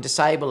and I can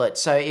disable it.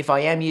 So if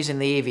I am using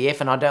the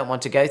EVF and I don't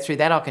want to go through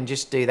that, I can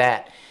just do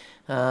that.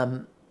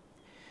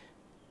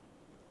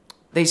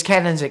 These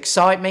Canons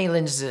excite me,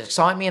 lenses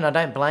excite me, and I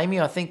don't blame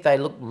you. I think they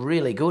look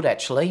really good,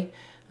 actually.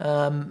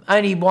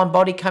 Only one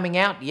body coming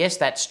out. Yes,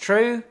 that's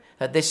true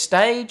at this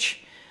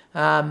stage.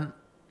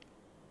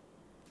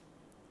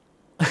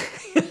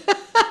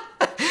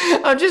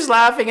 I'm just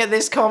laughing at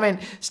this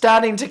comment.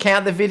 Starting to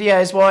count the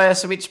videos why I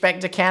switched back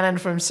to Canon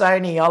from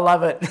Sony. I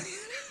love it.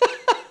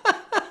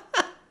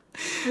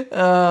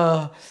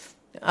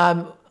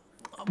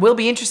 We'll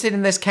be interested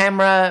in this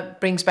camera.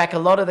 Brings back a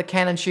lot of the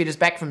Canon shooters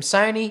back from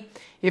Sony.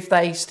 If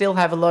they still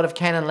have a lot of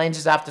Canon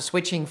lenses after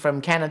switching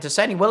from Canon to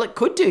Sony, well, it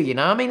could do, you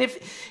know. I mean,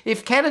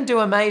 if Canon do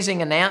amazing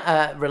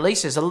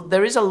releases,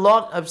 there is a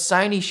lot of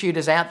Sony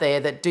shooters out there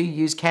that do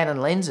use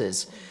Canon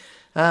lenses.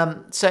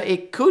 So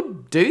it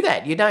could do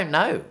that. You don't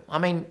know. I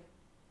mean,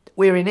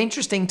 we're in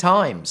interesting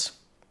times.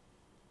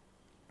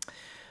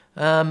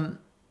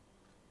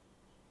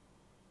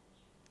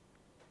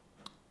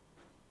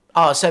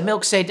 Oh, so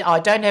Milk said, I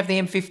don't have the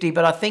M50,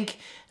 but I think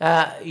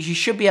you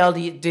should be able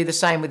to do the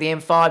same with the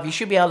M5. You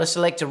should be able to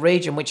select a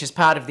region which is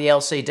part of the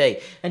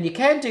LCD. And you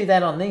can do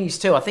that on these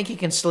too. I think you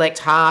can select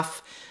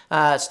half,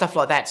 stuff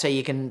like that, so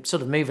you can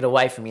sort of move it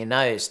away from your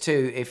nose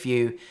too if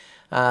you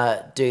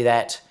do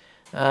that.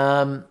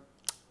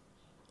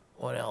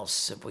 What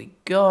else have we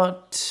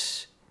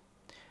got?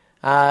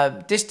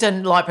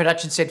 Distant Light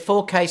Production said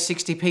 4K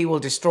 60p will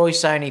destroy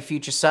Sony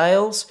future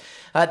sales.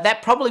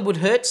 That probably would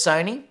hurt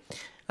Sony.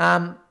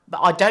 But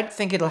I don't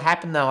think it'll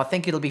happen though. I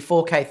think it'll be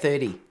 4K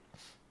 30.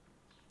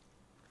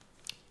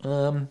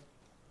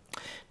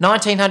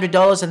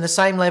 $1,900 and the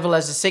same level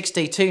as the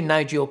 6D2,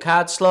 no dual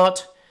card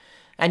slot.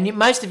 And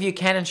most of you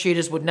Canon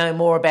shooters would know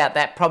more about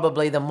that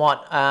probably than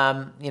what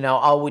you know,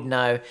 I would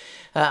know.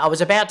 I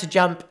was about to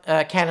jump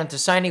Canon to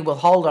Sony. We'll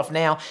hold off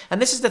now.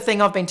 And this is the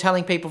thing I've been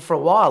telling people for a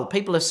while.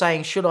 People are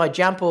saying, should I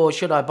jump or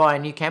should I buy a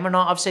new camera? And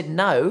I've said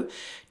no.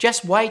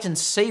 Just wait and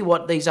see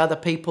what these other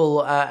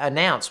people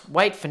announce.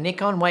 Wait for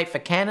Nikon, wait for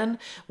Canon,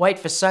 wait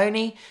for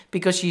Sony,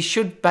 because you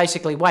should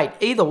basically wait.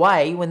 Either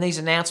way, when these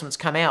announcements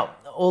come out,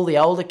 all the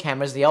older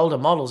cameras, the older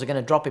models are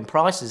going to drop in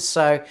prices.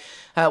 So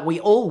we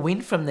all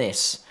win from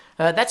this.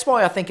 That's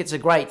why I think it's a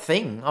great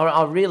thing.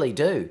 I really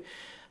do.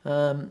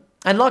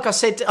 And like I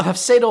said, I've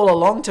said all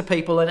along to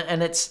people,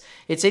 and it's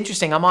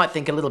interesting. I might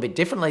think a little bit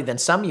differently than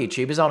some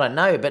YouTubers. I don't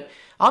know, but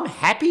I'm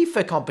happy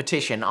for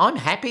competition. I'm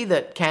happy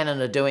that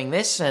Canon are doing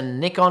this and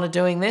Nikon are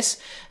doing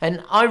this,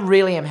 and I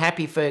really am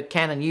happy for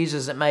Canon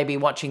users that may be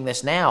watching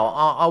this now.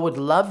 I would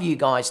love you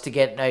guys to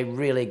get a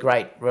really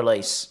great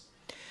release.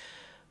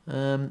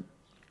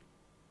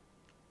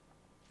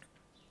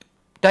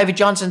 David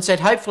Johnson said,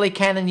 hopefully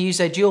Canon use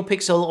a dual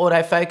pixel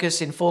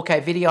autofocus in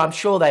 4K video. I'm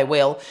sure they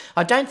will.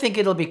 I don't think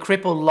it'll be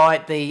crippled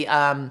like the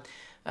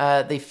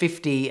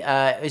 50,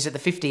 is it the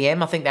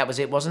 50M? I think that was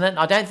it, wasn't it?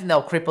 I don't think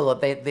they'll cripple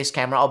this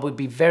camera. I would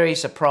be very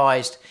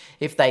surprised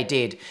if they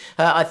did.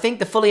 I think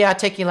the fully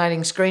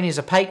articulating screen is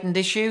a patent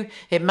issue.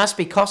 It must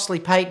be costly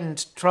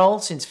patent troll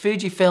since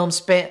Fujifilm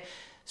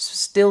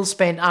still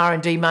spent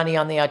R&D money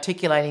on the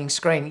articulating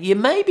screen. You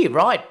may be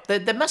right.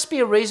 There must be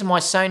a reason why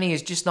Sony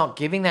is just not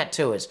giving that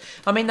to us.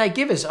 I mean, they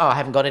give us, oh, I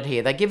haven't got it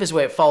here. They give us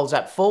where it folds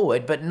up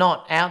forward, but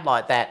not out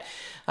like that.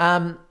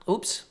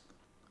 Oops.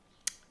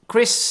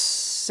 Chris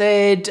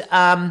said,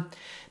 there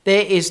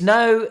is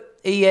no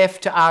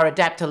EF to R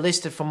adapter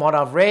listed from what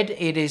I've read.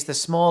 It is the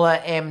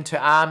smaller M to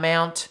R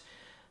mount.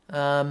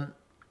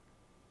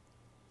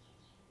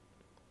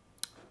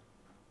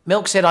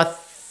 Milk said, I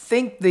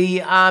think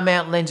the R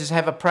mount lenses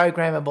have a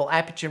programmable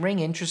aperture ring.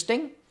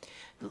 Interesting.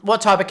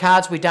 What type of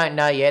cards? We don't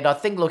know yet. I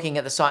think looking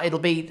at the site, it'll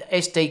be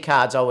SD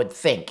cards, I would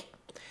think.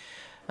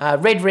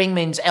 Red ring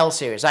means L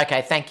series.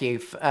 Okay, thank you,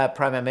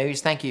 Promo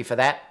Movies. Thank you for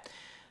that.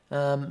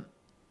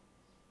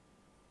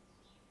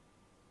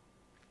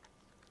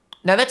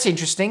 Now that's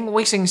interesting.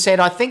 Wixing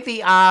said, I think the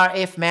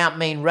RF mount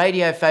mean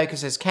radio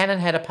focusers. Canon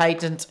had a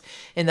patent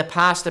in the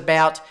past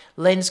about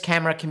lens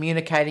camera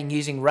communicating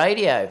using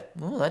radio.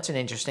 Oh, that's an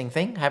interesting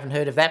thing. Haven't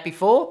heard of that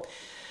before.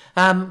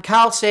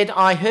 Carl said,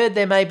 I heard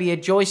there may be a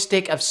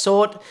joystick of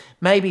sort,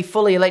 maybe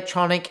fully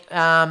electronic,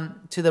 to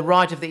the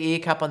right of the ear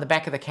cup on the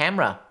back of the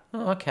camera.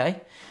 Oh, okay.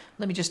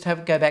 Let me just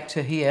go back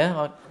to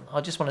here.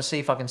 I just want to see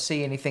if I can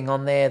see anything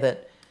on there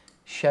that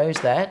shows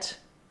that.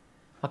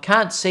 I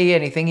can't see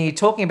anything. Are you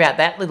talking about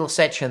that little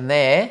section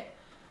there?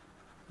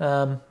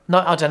 No,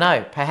 I don't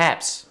know.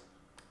 Perhaps.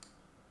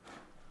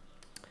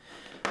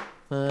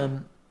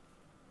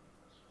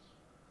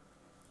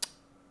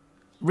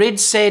 Rid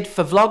said,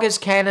 for vloggers,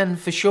 Canon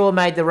for sure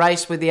made the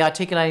race with the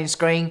articulating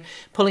screen,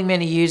 pulling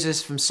many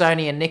users from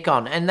Sony and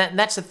Nikon. And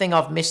that's the thing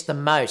I've missed the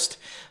most.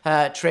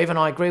 Trev, and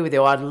I agree with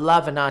you. I'd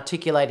love an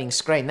articulating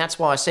screen. That's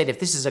why I said if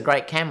this is a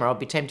great camera, I'd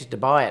be tempted to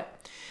buy it.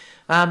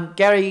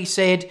 Gary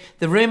said,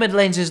 the rumoured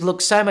lenses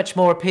look so much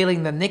more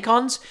appealing than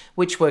Nikon's,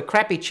 which were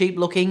crappy cheap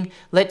looking.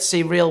 Let's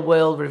see real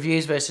world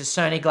reviews versus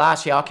Sony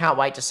glass. Yeah, I can't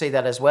wait to see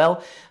that as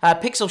well.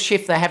 Pixel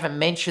shift, they haven't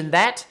mentioned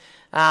that.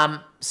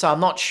 So I'm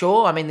not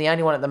sure. I mean, the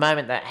only one at the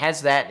moment that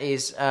has that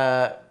is, in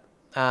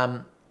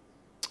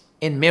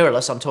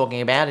mirrorless I'm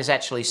talking about, is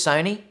actually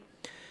Sony.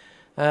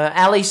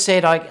 Ali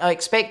said, I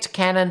expect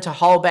Canon to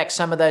hold back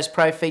some of those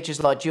pro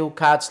features like dual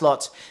card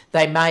slots.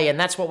 They may, and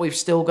that's what we've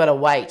still got to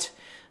wait.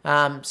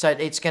 So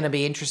it's going to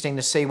be interesting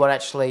to see what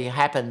actually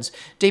happens.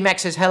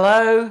 D-Max says,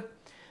 hello.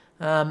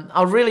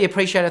 I really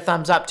appreciate a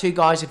thumbs up too,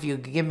 guys. If you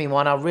could give me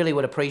one, I really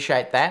would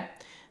appreciate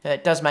that.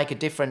 It does make a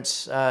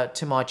difference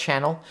to my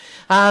channel.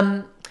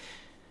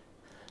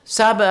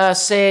 Sub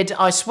said,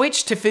 I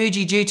switched to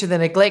Fuji due to the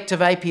neglect of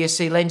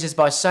APS-C lenses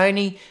by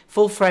Sony.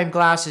 Full frame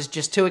glass is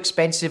just too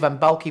expensive and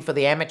bulky for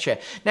the amateur.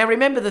 Now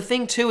remember, the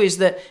thing too is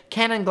that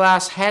Canon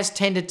glass has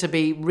tended to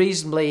be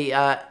reasonably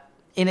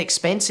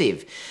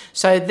inexpensive.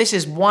 So this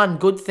is one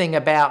good thing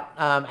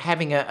about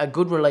having a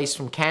good release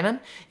from Canon,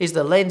 is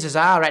the lenses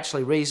are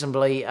actually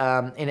reasonably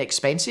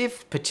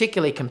inexpensive,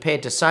 particularly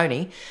compared to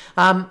Sony.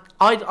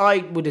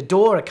 I would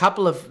adore a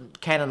couple of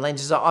Canon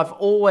lenses. I've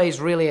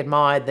always really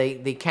admired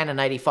the Canon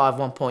 85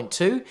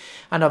 1.2,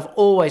 and I've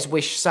always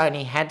wished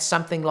Sony had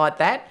something like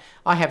that.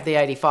 I have the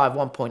 85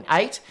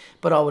 1.8,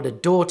 but I would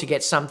adore to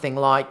get something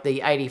like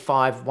the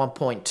 85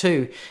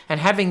 1.2, and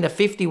having the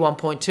 50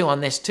 1.2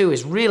 on this too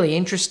is really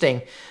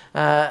interesting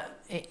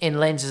in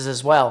lenses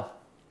as well.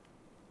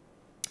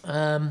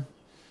 I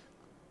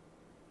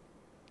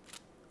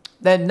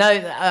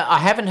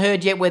haven't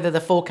heard yet whether the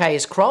 4K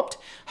is cropped.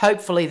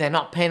 Hopefully they're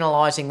not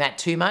penalising that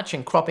too much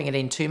and cropping it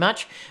in too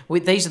much.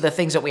 These are the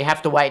things that we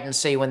have to wait and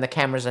see when the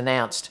camera's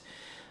announced.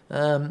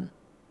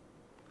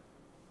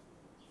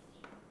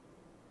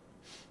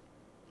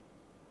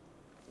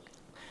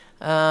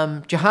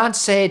 Jahan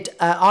said,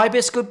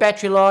 IBIS, good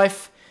battery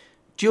life,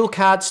 dual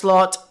card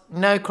slot,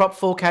 no crop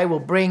 4K will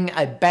bring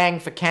a bang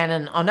for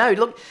Canon. I know,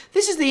 look,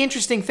 this is the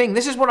interesting thing.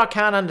 This is what I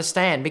can't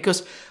understand,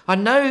 because I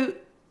know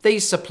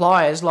these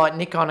suppliers like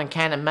Nikon and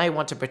Canon may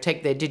want to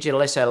protect their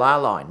digital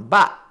SLR line,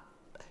 but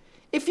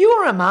if you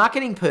are a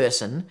marketing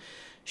person,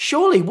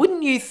 surely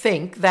wouldn't you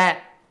think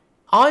that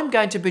I'm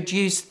going to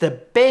produce the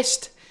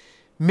best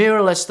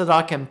mirrorless that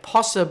I can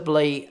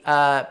possibly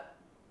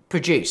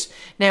produce?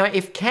 Now,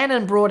 if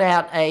Canon brought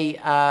out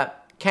a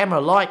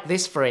camera like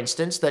this, for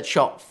instance, that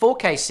shot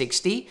 4K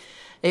 60,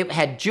 it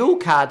had dual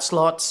card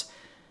slots,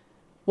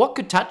 what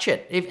could touch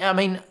it? I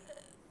mean,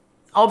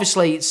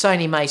 obviously,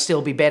 Sony may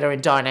still be better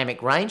in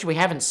dynamic range. We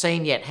haven't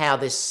seen yet how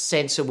this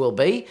sensor will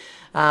be,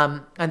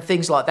 and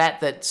things like that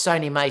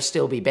Sony may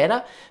still be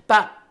better.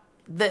 But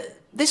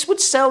this would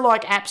sell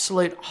like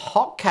absolute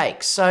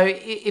hotcakes. So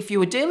if you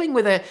were dealing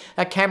with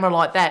a camera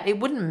like that, it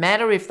wouldn't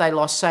matter if they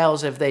lost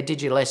sales of their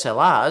digital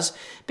SLRs,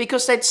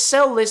 because they'd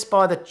sell this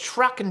by the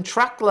truck and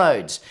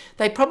truckloads.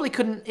 They probably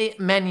couldn't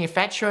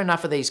manufacture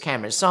enough of these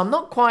cameras. So I'm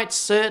not quite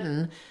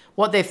certain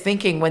what they're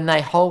thinking when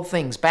they hold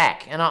things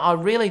back, and I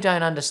really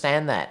don't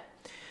understand that.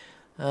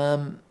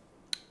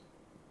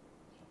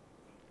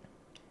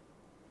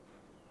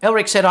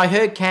 Elric said, I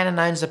heard Canon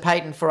owns a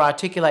patent for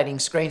articulating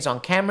screens on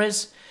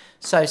cameras,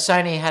 so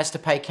Sony has to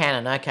pay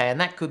Canon. Okay, and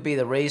that could be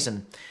the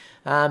reason.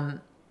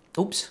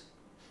 Oops.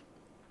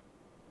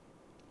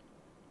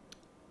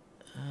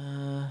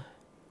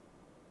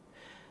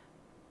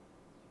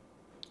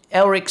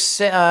 Elric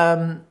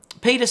said,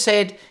 Peter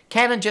said,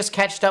 Canon just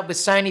catched up with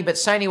Sony, but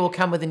Sony will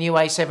come with the new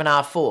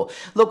A7R4.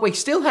 Look, we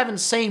still haven't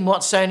seen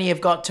what Sony have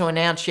got to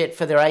announce yet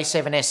for their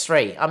A7S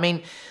III. I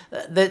mean,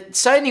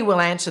 Sony will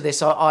answer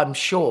this, I'm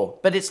sure.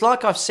 But it's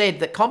like I've said,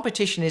 that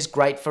competition is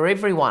great for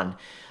everyone.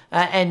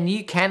 And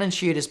you Canon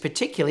shooters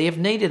particularly have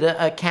needed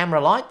a camera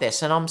like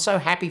this. And I'm so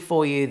happy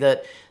for you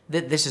that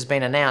this has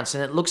been announced.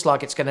 And it looks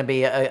like it's going to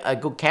be a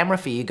good camera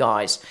for you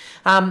guys.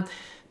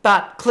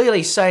 But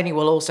clearly Sony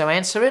will also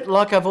answer it.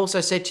 Like I've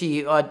also said to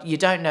you, you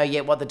don't know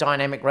yet what the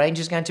dynamic range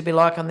is going to be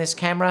like on this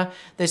camera.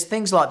 There's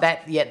things like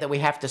that yet that we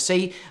have to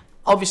see.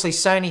 Obviously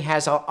Sony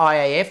has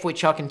IAF,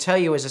 which I can tell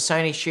you as a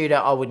Sony shooter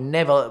I would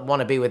never want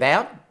to be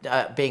without,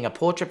 being a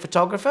portrait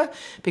photographer,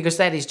 because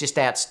that is just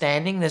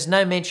outstanding. There's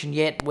no mention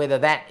yet whether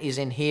that is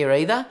in here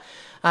either.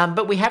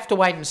 But we have to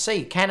wait and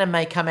see. Canon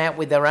may come out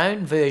with their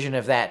own version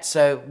of that,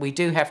 so we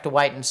do have to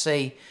wait and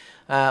see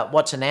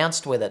what's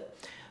announced with it.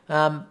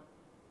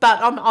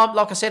 But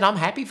like I said, I'm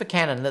happy for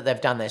Canon that they've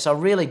done this. I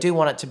really do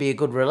want it to be a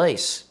good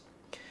release.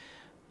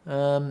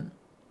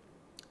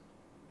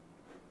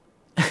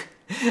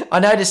 I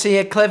notice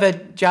here, Clever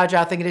Jar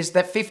Jar, I think it is,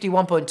 that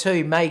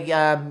 51.2 may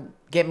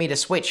get me to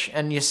switch.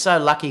 And you're so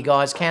lucky,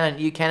 guys,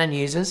 you Canon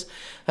users.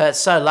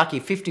 So lucky.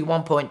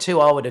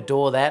 51.2, I would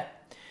adore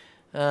that.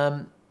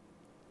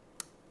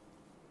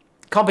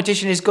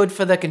 Competition is good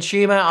for the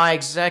consumer. I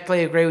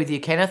exactly agree with you,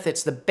 Kenneth.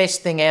 It's the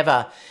best thing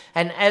ever.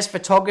 And as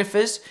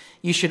photographers,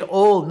 you should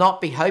all not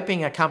be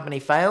hoping a company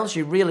fails.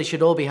 You really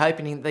should all be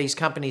hoping these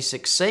companies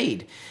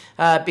succeed.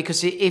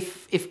 Because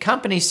if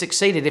companies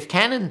succeeded, if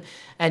Canon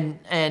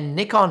and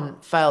Nikon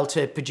fail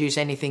to produce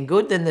anything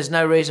good, then there's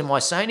no reason why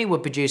Sony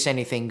would produce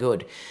anything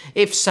good.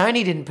 If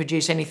Sony didn't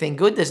produce anything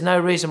good, there's no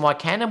reason why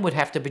Canon would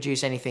have to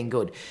produce anything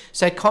good.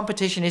 So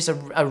competition is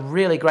a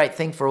really great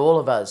thing for all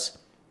of us.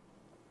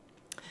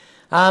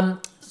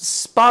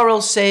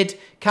 Spiral said,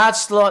 card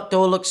slot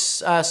door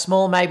looks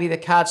small. Maybe the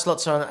card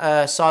slots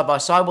are side by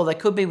side. Well, they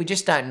could be. We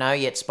just don't know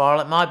yet,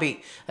 Spiral. It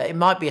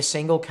might be a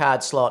single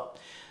card slot.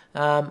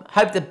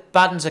 Hope the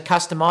buttons are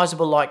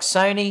customizable like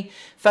Sony.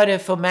 Photo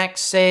for Max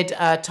said,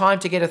 time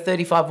to get a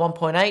 35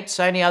 1.8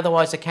 Sony.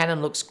 Otherwise, the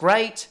Canon looks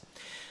great.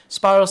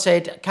 Spiral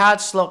said, card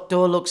slot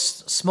door looks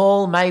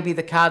small. Maybe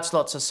the card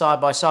slots are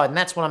side by side. And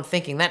that's what I'm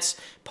thinking. That's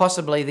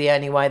possibly the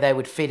only way they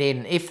would fit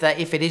in if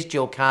it is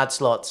dual card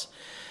slots.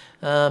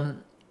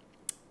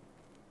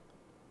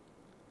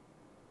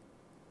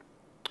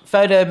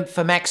 Photo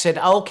for Max said,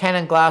 old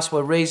Canon glass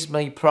were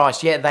reasonably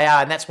priced. Yeah, they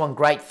are, and that's one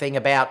great thing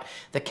about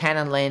the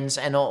Canon lens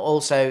and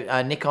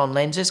also Nikon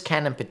lenses.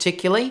 Canon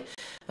particularly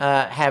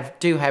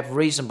do have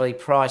reasonably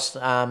priced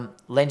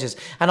lenses.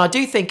 And I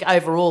do think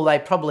overall they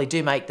probably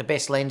do make the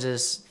best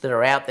lenses that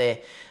are out there.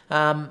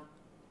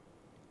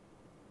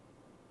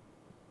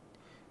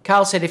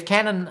 Carl said, if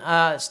Canon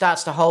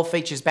starts to hold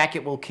features back,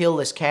 it will kill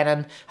this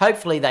Canon.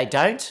 Hopefully they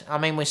don't. I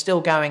mean, we're still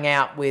going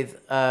out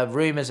with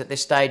rumours at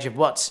this stage of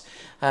what's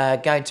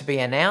going to be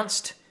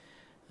announced.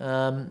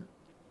 The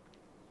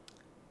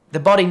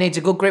body needs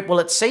a good grip. Well,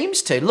 it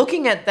seems to.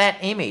 Looking at that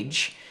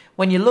image,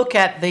 when you look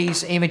at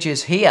these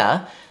images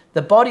here,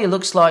 the body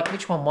looks like...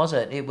 Which one was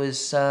it? It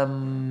was...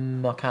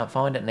 I can't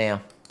find it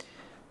now.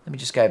 Let me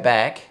just go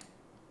back.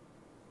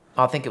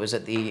 I think it was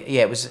at the...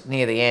 Yeah, it was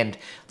near the end.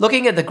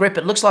 Looking at the grip,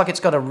 it looks like it's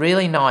got a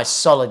really nice,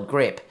 solid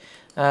grip.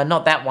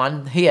 Not that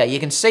one. Here, you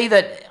can see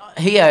that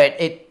here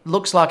it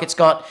looks like it's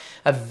got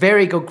a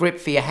very good grip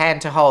for your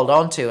hand to hold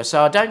on to.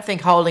 So I don't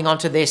think holding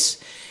onto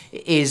this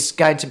is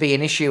going to be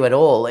an issue at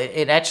all.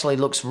 It actually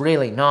looks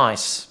really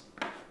nice.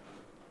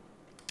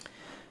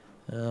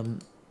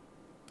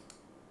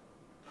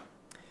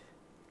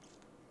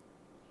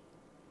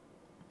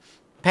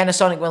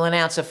 Panasonic will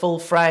announce a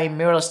full-frame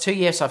mirrorless 2.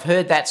 Yes, I've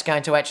heard that's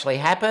going to actually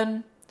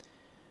happen.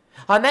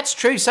 Oh, and that's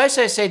true.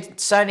 Soso said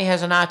Sony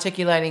has an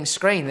articulating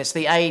screen. That's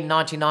the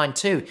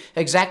A99 II.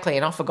 Exactly,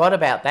 and I forgot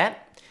about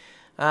that.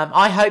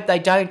 I hope they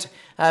don't.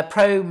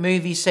 Pro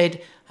Movie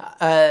said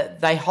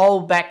they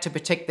hold back to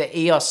protect the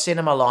EOS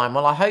cinema line.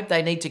 Well, I hope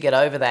they need to get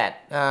over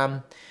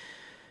that.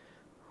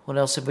 What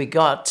else have we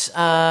got?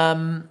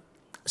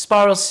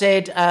 Spiral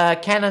said,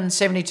 Canon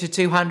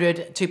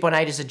 70-200,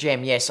 2.8 is a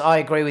gem. Yes, I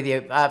agree with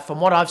you. From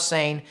what I've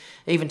seen,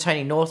 even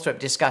Tony Northrup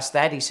discussed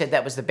that. He said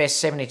that was the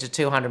best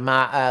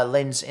 70-200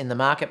 lens in the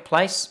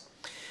marketplace.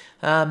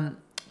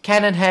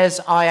 Canon has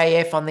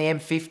IAF on the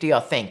M50, I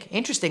think.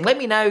 Interesting. Let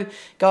me know,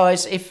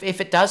 guys, if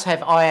it does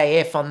have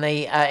IAF on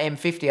the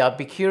M50. I'd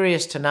be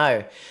curious to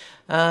know.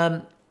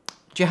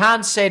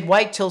 Jahan said,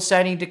 wait till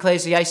Sony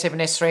declares the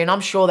A7S III, and I'm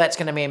sure that's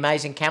going to be an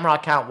amazing camera. I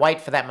can't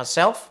wait for that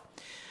myself.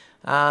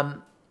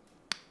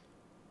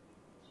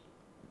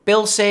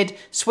 Bill said,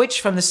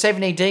 switch from the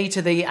 70D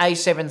to the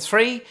A7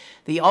 III.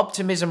 The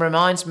optimism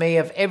reminds me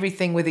of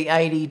everything with the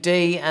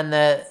 80D and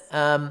the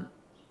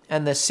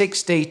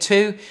 6D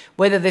too.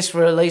 Whether this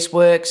release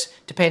works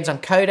depends on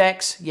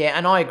codecs. Yeah,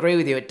 and I agree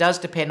with you. It does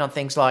depend on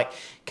things like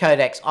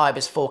codecs,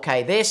 IBIS,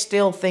 4K. There's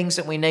still things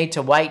that we need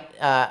to wait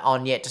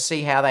on yet to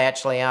see how they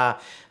actually are.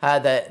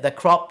 The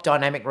crop,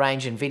 dynamic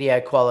range, and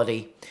video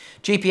quality.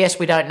 GPS,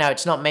 we don't know.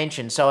 It's not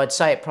mentioned, so I'd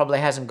say it probably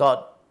hasn't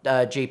got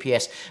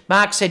GPS.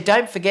 Mark said,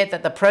 don't forget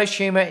that the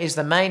prosumer is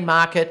the main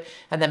market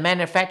and the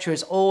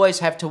manufacturers always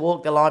have to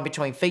walk the line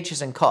between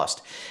features and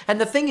cost. And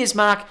the thing is,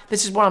 Mark,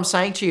 this is what I'm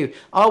saying to you.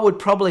 I would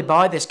probably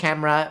buy this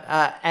camera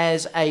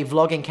as a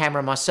vlogging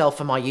camera myself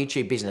for my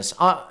YouTube business,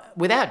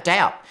 without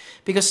doubt,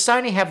 because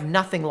Sony have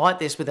nothing like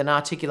this with an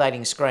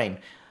articulating screen.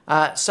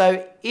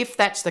 So if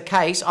that's the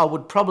case, I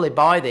would probably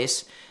buy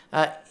this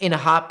in a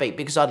heartbeat,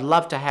 because I'd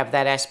love to have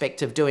that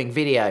aspect of doing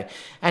video.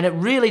 And it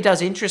really does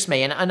interest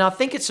me. And I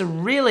think it's a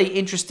really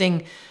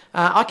interesting...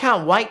 I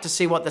can't wait to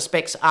see what the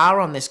specs are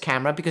on this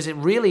camera, because it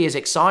really is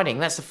exciting.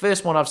 That's the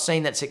first one I've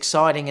seen that's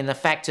exciting in the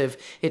fact of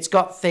it's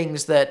got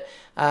things that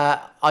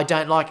I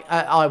don't like,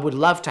 I would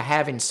love to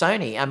have in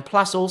Sony. And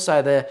plus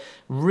also the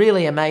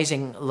really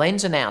amazing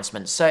lens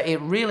announcements. So it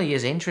really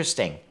is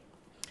interesting.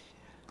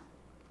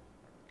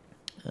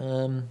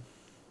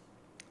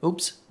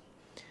 Oops.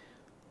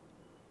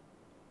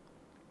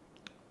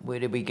 Where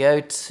did we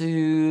go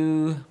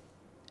to?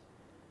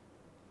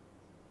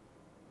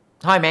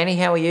 Hi, Manny.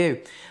 How are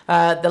you?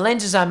 The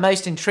lenses are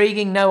most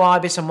intriguing. No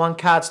IBIS and one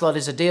card slot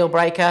is a deal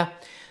breaker.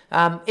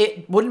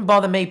 It wouldn't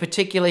bother me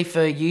particularly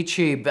for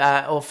YouTube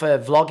or for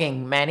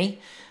vlogging, Manny.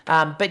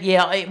 But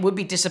yeah, it would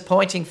be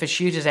disappointing for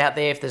shooters out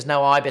there if there's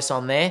no IBIS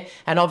on there.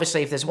 And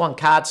obviously if there's one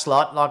card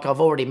slot, like I've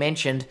already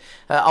mentioned,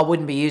 I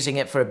wouldn't be using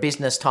it for a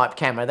business type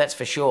camera, that's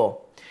for sure.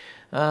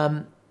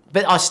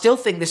 But I still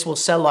think this will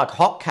sell like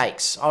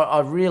hotcakes. I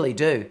really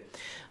do.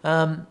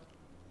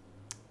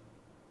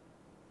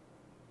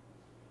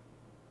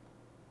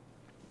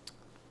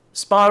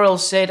 Spiral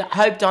said,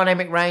 hope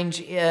dynamic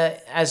range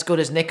as good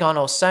as Nikon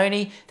or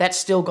Sony. That's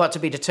still got to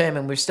be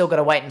determined. We've still got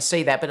to wait and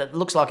see that, but it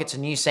looks like it's a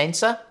new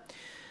sensor.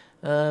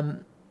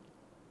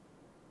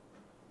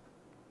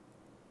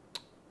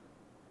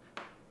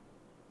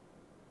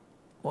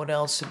 What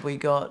else have we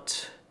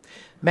got?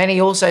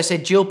 Manny also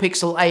said dual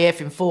pixel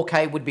AF in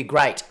 4K would be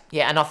great.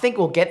 Yeah, and I think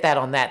we'll get that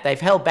on that.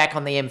 They've held back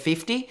on the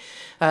M50,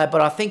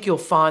 but I think you'll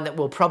find that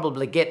we'll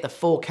probably get the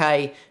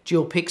 4K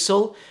dual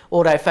pixel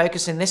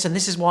autofocus in this, and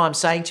this is why I'm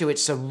saying to you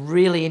it's a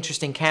really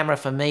interesting camera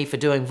for me for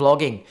doing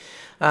vlogging.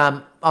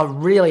 I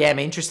really am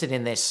interested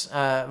in this,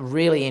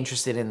 really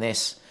interested in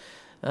this.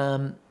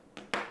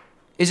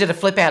 Is it a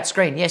flip-out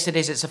screen? Yes, it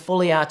is. It's a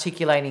fully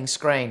articulating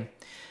screen.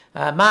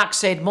 Mark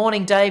said,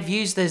 morning Dave,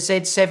 used the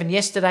Z7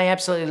 yesterday,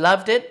 absolutely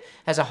loved it.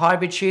 As a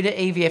hybrid shooter,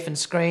 EVF and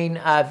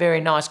screen, very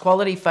nice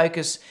quality.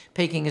 Focus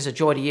peaking is a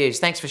joy to use.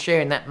 Thanks for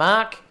sharing that,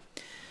 Mark.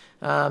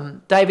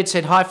 David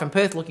said, hi from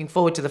Perth, looking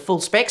forward to the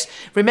full specs.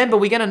 Remember,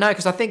 we're going to know,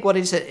 because I think what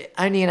is it,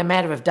 only in a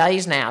matter of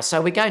days now,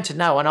 so we're going to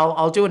know, and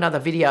I'll do another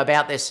video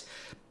about this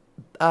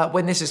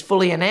when this is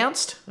fully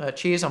announced.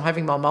 Cheers, I'm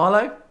having my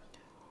Milo.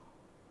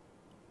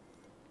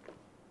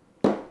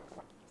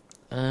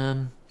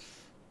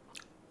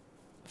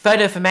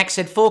 Photo for Max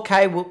said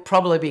 4K will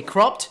probably be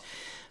cropped,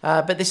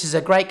 but this is a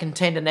great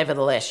contender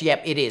nevertheless.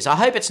 Yep, it is. I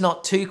hope it's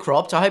not too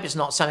cropped. I hope it's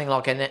not something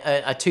like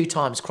a 2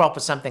 times crop or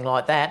something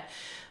like that.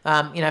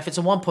 You know, if it's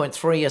a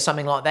 1.3 or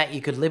something like that,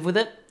 you could live with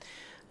it.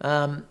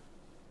 And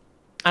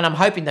I'm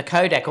hoping the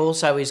Kodak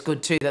also is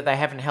good too, that they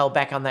haven't held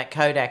back on that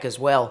Kodak as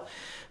well.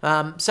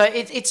 So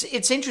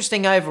it's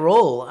interesting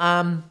overall.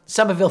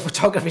 Somerville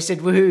Photography said,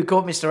 woohoo,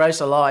 caught Mr.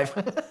 Oastler live.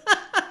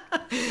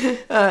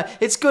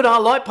 It's good. I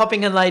like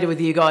popping in later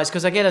with you guys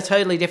because I get a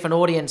totally different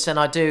audience than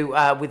I do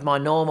with my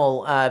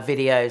normal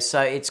videos.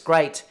 So it's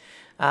great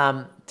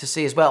to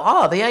see as well.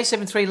 Oh, the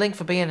A7 III link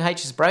for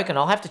B&H is broken.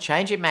 I'll have to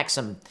change it,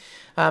 Maxim.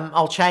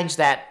 I'll change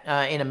that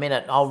in a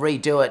minute. I'll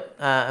redo it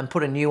and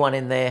put a new one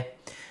in there.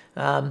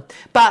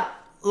 But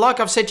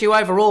like I've said to you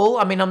overall,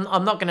 I mean,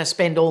 I'm not going to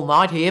spend all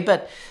night here,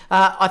 but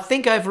I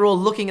think overall,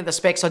 looking at the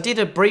specs, I did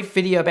a brief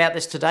video about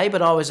this today,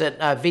 but I was at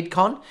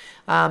VidCon,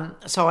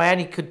 so I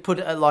only could put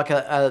like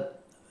a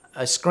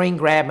screen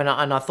grab, and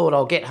I thought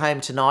I'll get home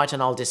tonight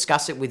and I'll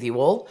discuss it with you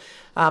all.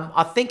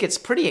 I think it's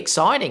pretty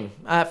exciting.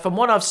 From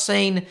what I've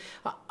seen,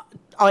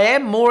 I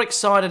am more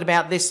excited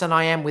about this than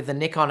I am with the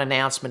Nikon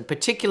announcement,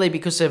 particularly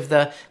because of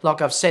the,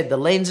 like I've said, the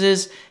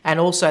lenses and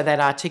also that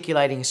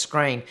articulating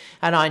screen.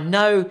 And I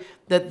know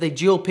that the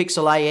dual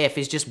pixel AF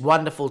is just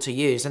wonderful to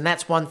use, and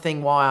that's one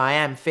thing why I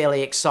am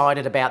fairly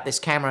excited about this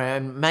camera,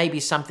 and maybe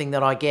something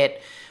that I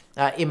get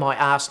in my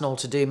arsenal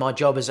to do my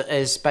job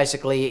as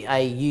basically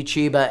a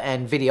YouTuber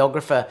and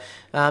videographer,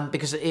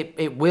 because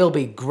it will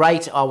be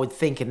great, I would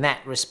think, in that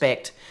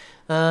respect.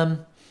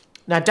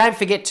 Now, don't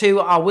forget too,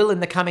 I will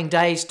in the coming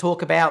days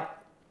talk about,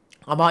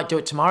 I might do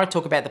it tomorrow,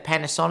 talk about the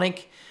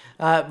Panasonic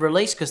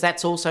release, because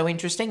that's also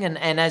interesting,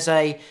 and as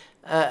an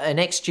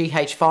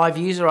ex-GH5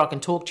 user, I can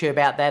talk to you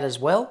about that as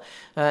well.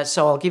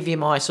 So I'll give you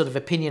my sort of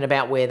opinion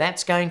about where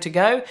that's going to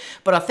go.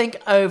 But I think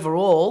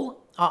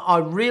overall, I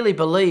really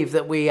believe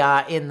that we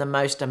are in the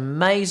most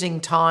amazing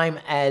time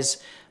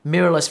as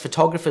mirrorless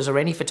photographers, or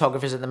any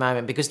photographers at the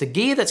moment, because the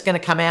gear that's going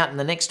to come out in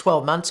the next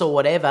 12 months or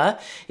whatever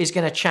is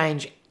going to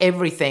change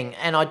everything.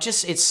 And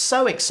it's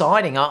so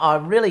exciting. I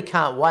really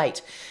can't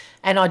wait.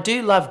 And I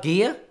do love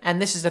gear, and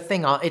this is the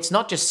thing, it's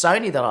not just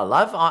Sony that I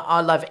love.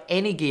 I love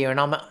any gear,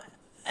 and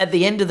at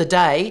the end of the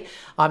day,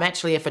 I'm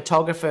actually a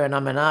photographer and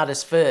I'm an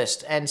artist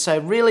first. And so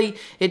really,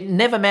 it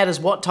never matters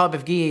what type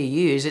of gear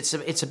you use.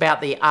 It's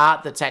about the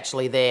art that's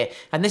actually there.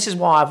 And this is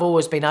why I've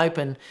always been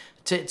open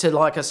to,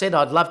 like I said,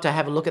 I'd love to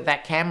have a look at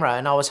that camera.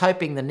 And I was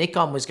hoping the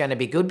Nikon was going to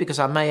be good, because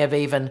I may have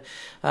even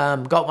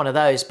got one of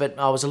those, but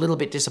I was a little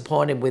bit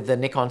disappointed with the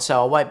Nikon,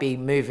 so I won't be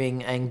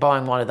moving and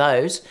buying one of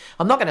those.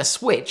 I'm not going to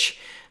switch,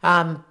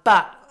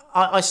 but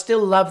I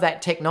still love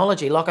that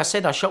technology. Like I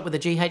said, I shot with the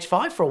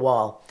GH5 for a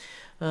while.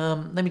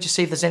 Let me just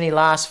see if there's any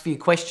last few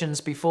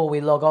questions before we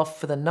log off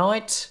for the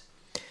night.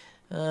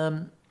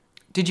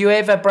 Did you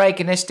ever break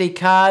an SD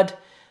card?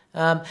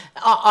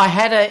 I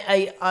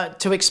had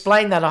to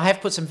explain that, I have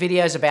put some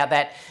videos about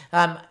that.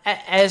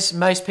 As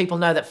most people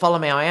know that follow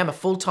me, I am a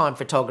full-time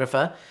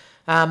photographer,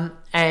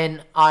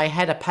 and I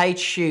had a paid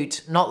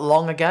shoot not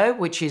long ago,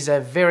 which is a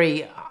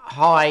very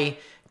high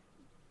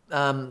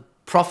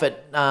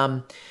profit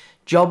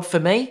job for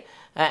me.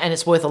 And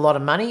it's worth a lot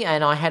of money,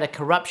 and I had a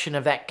corruption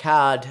of that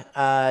card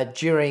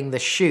during the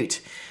shoot.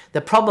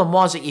 The problem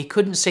was that you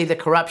couldn't see the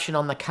corruption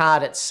on the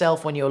card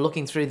itself when you were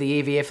looking through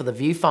the EVF or the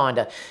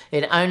viewfinder.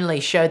 It only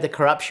showed the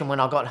corruption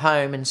when I got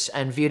home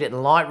and viewed it in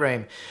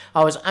Lightroom.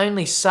 I was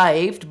only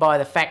saved by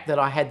the fact that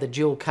I had the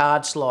dual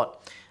card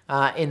slot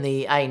in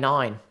the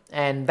A9,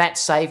 and that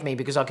saved me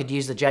because I could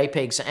use the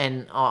JPEGs,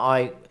 and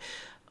I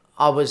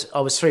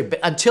was through. But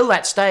until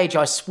that stage,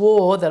 I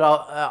swore that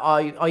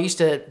I used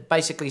to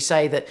basically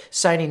say that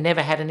Sony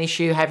never had an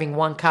issue having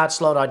one card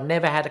slot. I'd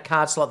never had a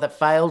card slot that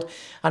failed,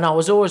 and I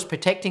was always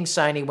protecting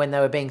Sony when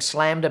they were being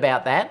slammed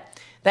about that.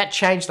 That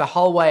changed the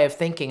whole way of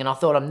thinking, and I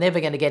thought I'm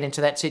never going to get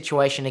into that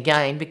situation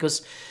again,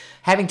 because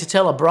having to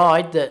tell a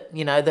bride that,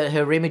 you know, that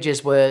her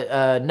images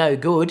were no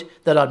good,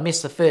 that I'd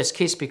missed the first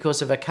kiss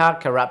because of a card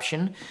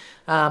corruption,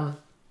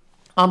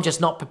 I'm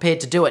just not prepared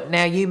to do it.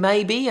 Now, you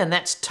may be, and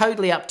that's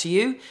totally up to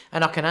you,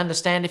 and I can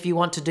understand if you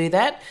want to do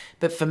that,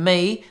 but for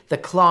me, the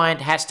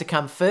client has to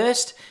come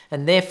first,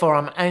 and therefore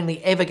I'm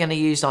only ever going to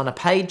use on a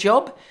paid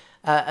job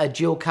a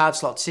dual card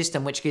slot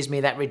system, which gives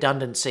me that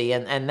redundancy,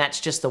 and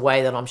that's just the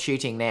way that I'm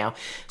shooting now.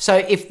 So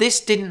if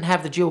this didn't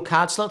have the dual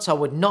card slots, I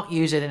would not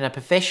use it in a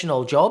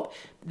professional job.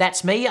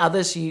 That's me.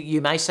 Others,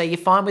 you may say you're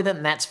fine with it,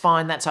 and that's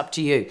fine. That's up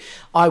to you.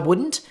 I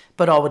wouldn't,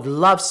 but I would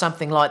love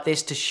something like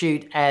this to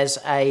shoot as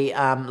a,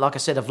 like I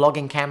said, a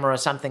vlogging camera or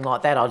something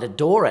like that. I'd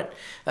adore it,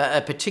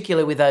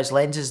 particularly with those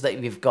lenses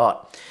that you've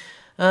got.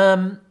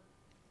 Let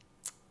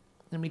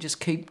me just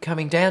keep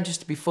coming down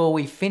just before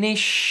we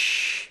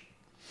finish.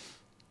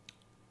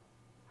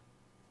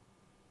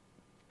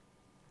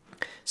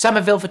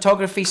 Somerville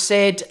Photography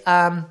said,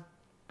 I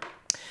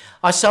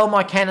sold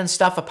my Canon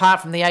stuff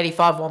apart from the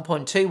 85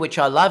 1.2, which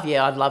I love.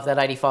 Yeah, I'd love that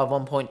 85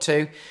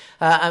 1.2.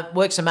 It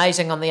works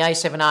amazing on the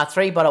A7R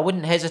III, but I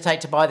wouldn't hesitate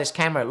to buy this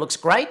camera. It looks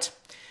great.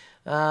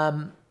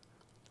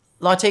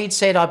 Lighteed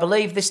said, I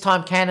believe this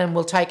time Canon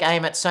will take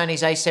aim at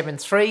Sony's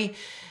A7 III.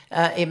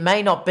 It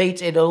may not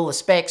beat it all the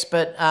specs,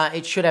 but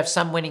it should have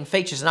some winning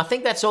features. And I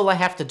think that's all they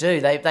have to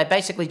do. They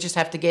basically just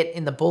have to get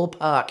in the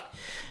ballpark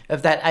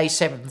of that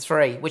A7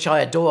 III, which I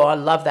adore. I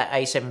love that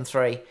A7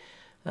 III.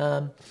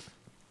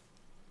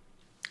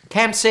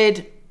 Cam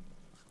said,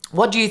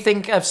 what do you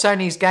think of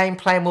Sony's game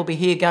plan will be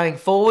here going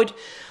forward?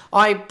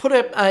 I put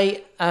up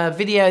a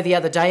video the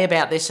other day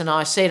about this, and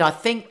I said I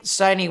think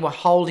Sony were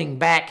holding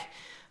back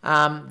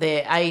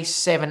their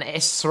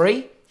A7S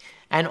III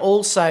and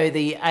also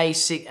the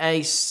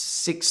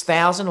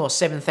A6000 or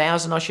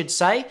 7000, I should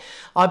say.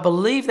 I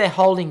believe they're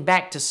holding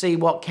back to see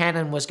what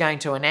Canon was going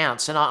to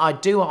announce, and I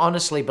do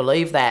honestly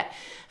believe that.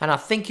 And I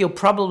think you'll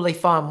probably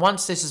find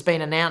once this has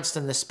been announced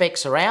and the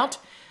specs are out,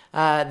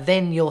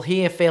 then you'll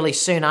hear fairly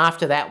soon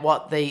after that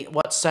what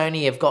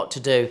Sony have got to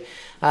do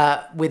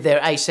with their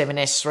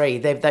A7S III.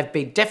 They've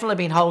definitely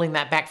been holding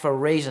that back for a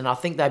reason. I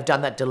think they've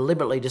done that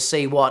deliberately to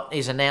see what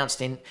is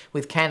announced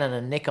with Canon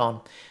and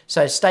Nikon.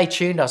 So stay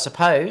tuned, I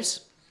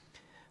suppose.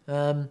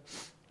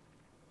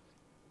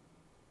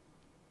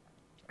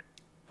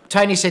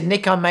 Tony said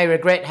Nikon may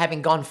regret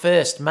having gone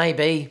first.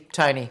 Maybe,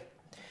 Tony.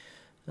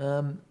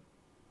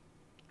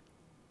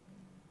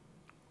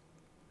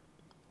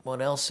 What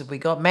else have we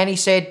got? Manny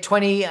said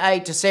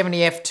 28 to 70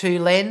 f2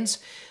 lens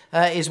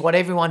is what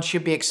everyone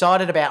should be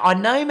excited about. I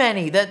know,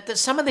 Manny, that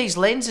some of these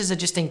lenses are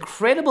just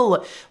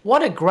incredible.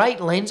 What a great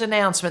lens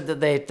announcement that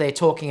they're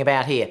talking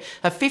about here.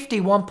 A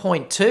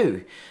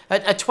 51.2,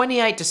 a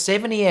 28 to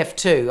 70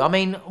 f2. I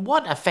mean,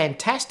 what a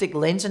fantastic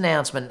lens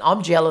announcement.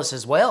 I'm jealous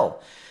as well.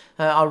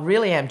 I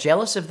really am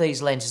jealous of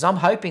these lenses. I'm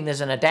hoping there's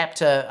an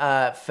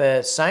adapter for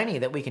Sony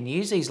that we can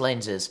use these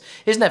lenses.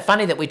 Isn't it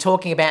funny that we're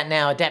talking about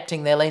now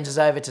adapting their lenses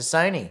over to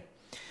Sony?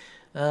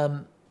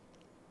 What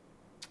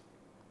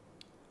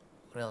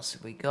else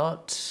have we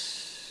got?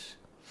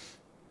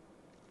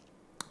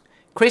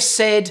 Chris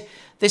said,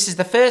 this is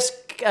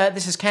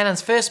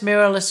Canon's first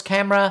mirrorless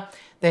camera.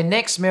 Their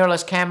next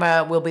mirrorless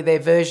camera will be their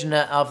version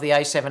of the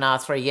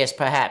A7R III. Yes,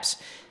 perhaps.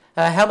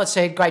 Helmut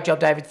said, great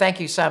job, David. Thank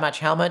you so much,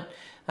 Helmut.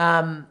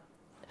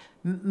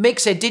 Mick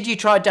said, did you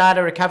try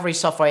data recovery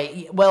software?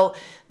 Well,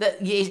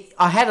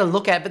 I had a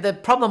look at it, but the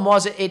problem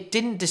was it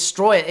didn't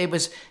destroy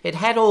it. It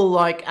had all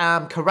like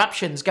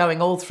corruptions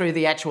going all through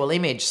the actual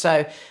image.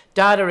 So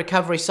data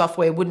recovery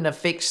software wouldn't have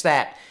fixed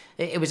that.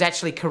 It was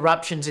actually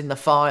corruptions in the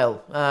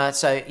file.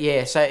 So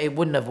yeah, so it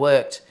wouldn't have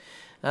worked.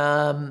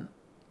 Kenneth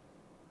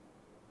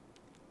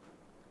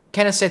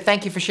said,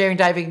 thank you for sharing,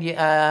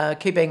 David.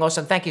 Keep being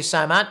awesome. Thank you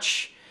so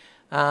much.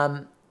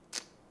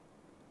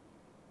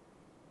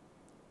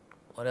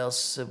 What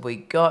else have we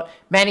got?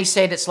 Manny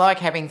said it's like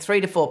having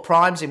 3 to 4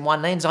 primes in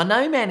one lens. I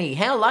know, Manny.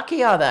 How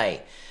lucky are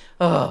they?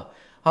 Oh,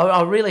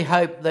 I really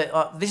hope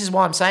that... this is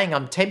why I'm saying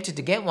I'm tempted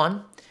to get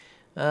one.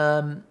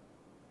 That's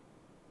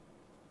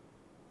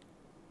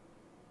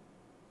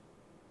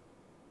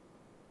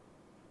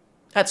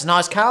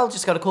nice, Carl.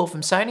 Just got a call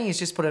from Sony. He's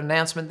just put an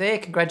announcement there.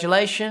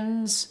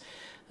 Congratulations.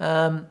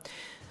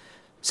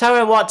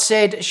 Sarah Watt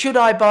said, should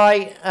I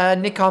buy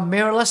Nikon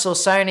mirrorless or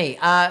Sony?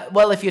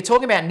 Well, if you're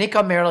talking about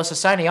Nikon mirrorless or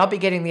Sony, I'll be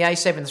getting the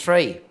A7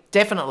 III.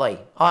 Definitely.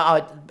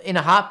 In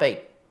a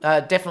heartbeat.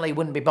 definitely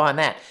wouldn't be buying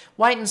that.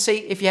 Wait and see.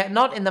 If you're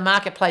not in the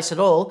marketplace at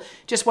all,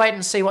 just wait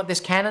and see what this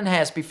Canon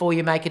has before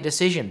you make a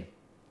decision.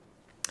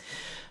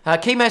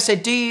 Chemo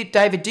said,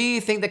 David, do you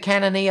think the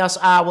Canon EOS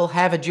R will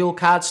have a dual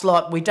card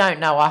slot? We don't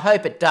know. I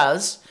hope it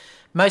does.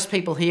 Most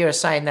people here are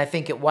saying they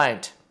think it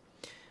won't.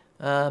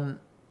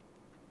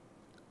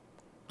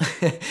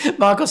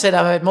 Michael said,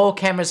 I've heard more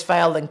cameras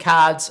fail than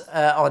cards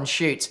on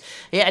shoots.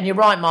 Yeah, and you're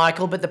right,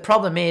 Michael, but the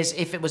problem is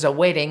if it was a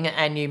wedding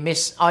and you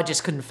miss, I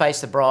just couldn't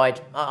face the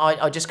bride.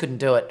 I just couldn't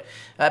do it.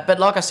 But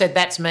like I said,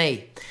 that's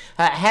me.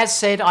 Has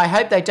said, I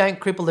hope they don't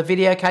cripple the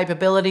video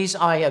capabilities.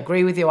 I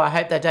agree with you. I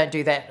hope they don't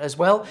do that as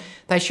well.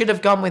 They should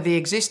have gone with the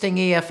existing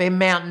EFM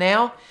mount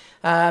now.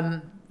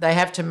 They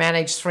have to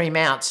manage 3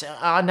 mounts.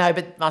 I know,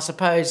 but I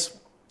suppose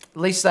at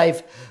least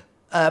they've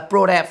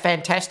brought out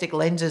fantastic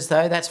lenses,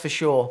 though, that's for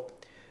sure.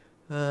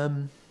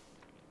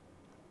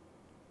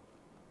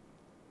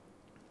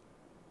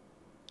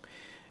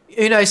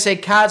 Uno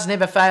said, cards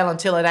never fail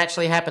until it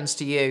actually happens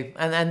to you.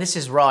 And this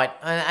is right.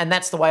 And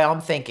that's the way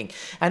I'm thinking.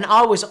 And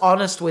I was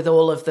honest with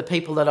all of the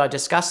people that I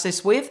discussed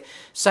this with,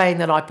 saying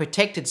that I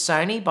protected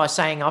Sony by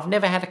saying I've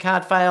never had a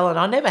card fail, and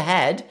I never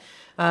had.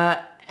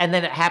 And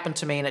then it happened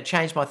to me, and it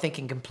changed my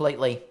thinking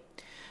completely.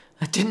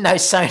 I didn't know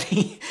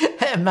Sony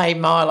made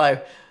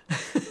Milo.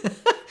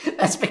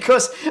 That's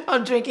because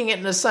I'm drinking it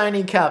in a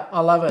Sony cup. I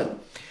love it.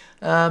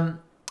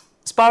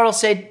 Spiral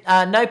said,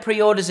 no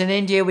pre-orders in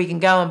India. We can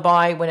go and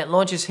buy when it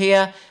launches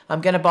here.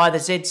 I'm going to buy the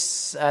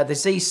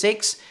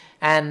Z6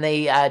 and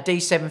the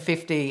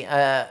D750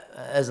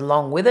 as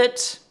along with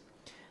it.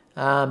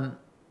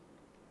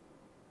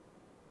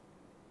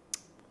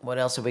 What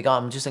else have we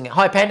got? I'm just thinking.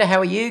 Hi, Panda. How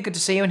are you? Good to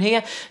see you in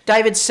here.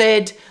 David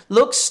said,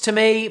 looks to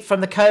me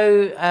from the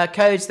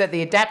codes that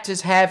the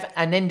adapters have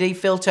an ND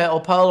filter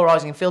or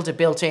polarizing filter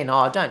built in. Oh,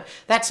 I don't.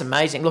 That's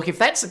amazing. Look, if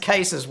that's the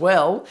case as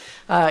well,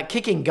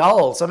 kicking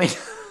goals. I mean,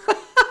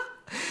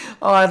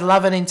 oh, I'd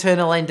love an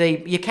internal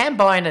ND. You can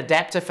buy an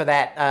adapter for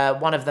that.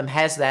 One of them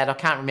has that. I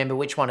can't remember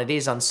which one it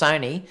is on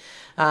Sony.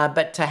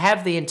 But to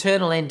have the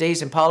internal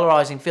NDs and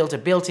polarizing filter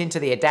built into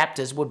the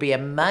adapters would be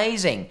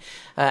amazing.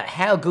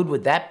 How good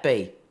would that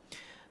be?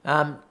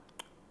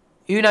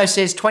 Uno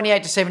says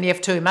 28 to 70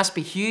 f2 it must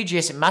be huge.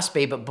 Yes, it must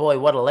be, but boy,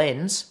 what a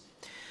lens.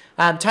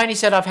 Tony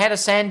said, I've had a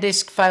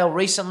SanDisk fail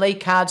recently.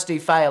 Cards do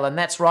fail, and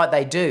that's right,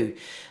 they do.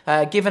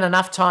 Given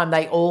enough time,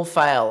 they all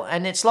fail.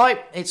 And it's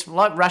like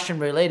Russian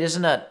roulette,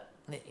 isn't it?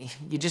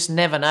 You just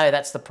never know.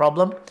 That's the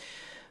problem.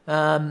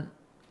 What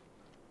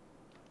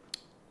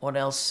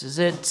else is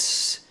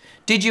it?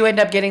 Did you end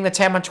up getting the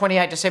Tamron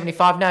 28 to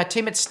 75? No,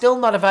 Tim, it's still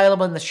not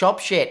available in the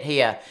shops yet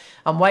here.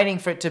 I'm waiting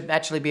for it to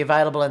actually be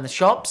available in the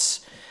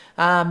shops.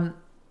 Gilbert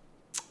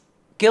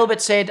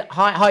said,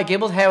 hi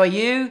Gilbert, how are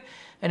you?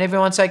 And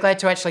everyone's so glad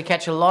to actually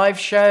catch a live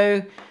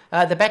show.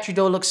 The battery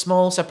door looks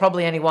small, so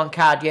probably only 1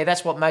 card. Yeah,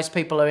 that's what most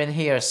people are in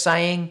here are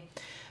saying.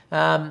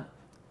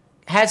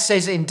 Has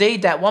says,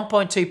 indeed, that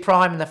 1.2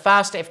 prime and the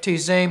fast f2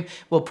 zoom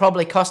will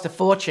probably cost a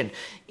fortune.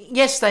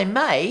 Yes, they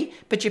may,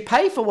 but you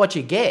pay for what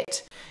you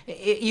get.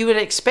 You would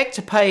expect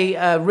to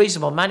pay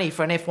reasonable money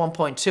for an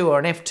f1.2 or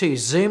an f2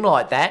 zoom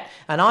like that,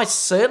 and I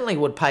certainly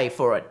would pay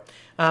for it.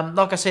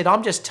 Like I said,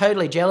 I'm just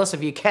totally jealous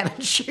of you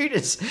Canon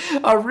shooters.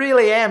 I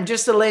really am.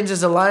 Just the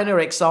lenses alone are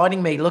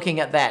exciting me looking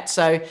at that.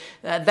 So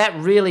that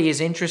really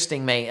is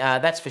interesting me,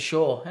 that's for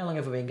sure. How long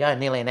have we been going?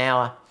 Nearly an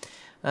hour.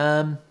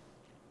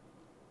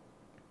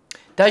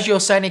 Does your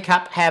Sony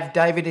Cup have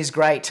David is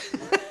great?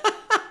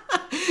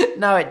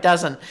 No, it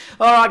doesn't.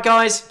 All right,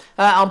 guys,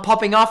 I'm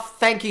popping off.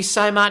 Thank you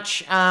so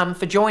much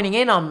for joining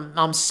in.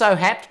 I'm so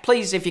happy.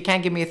 Please, if you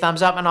can, give me a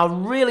thumbs up, and I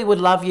really would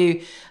love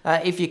you,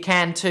 if you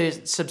can,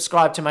 to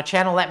subscribe to my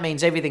channel. That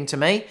means everything to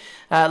me.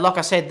 Like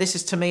I said, this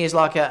is to me is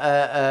like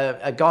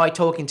a guy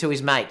talking to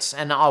his mates,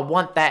 and I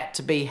want that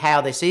to be how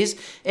this is.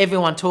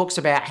 Everyone talks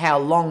about how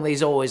long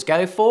these always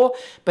go for,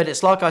 but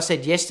it's like I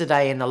said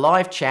yesterday in the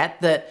live chat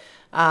that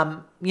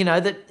you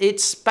know, that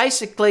it's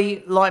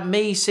basically like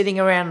me sitting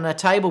around a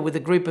table with a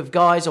group of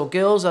guys or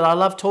girls that I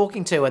love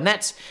talking to, and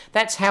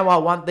that's how I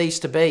want these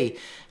to be.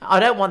 I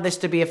don't want this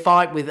to be a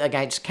fight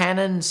against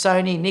Canon,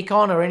 Sony,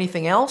 Nikon, or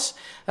anything else.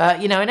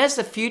 You know, and as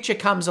the future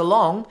comes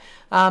along,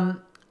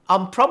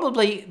 I'm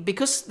probably,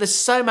 because there's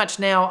so much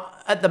now,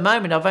 at the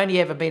moment, I've only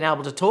ever been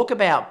able to talk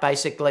about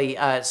basically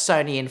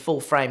Sony in full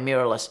frame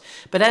mirrorless.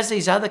 But as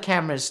these other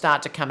cameras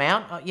start to come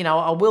out, you know,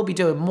 I will be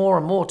doing more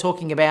and more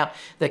talking about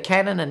the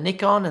Canon and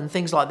Nikon and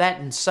things like that,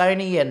 and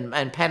Sony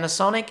and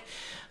Panasonic.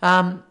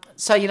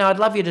 So, you know, I'd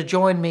love you to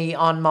join me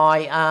on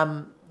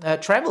my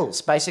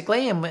travels,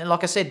 basically. And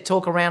like I said,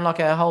 talk around like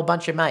a whole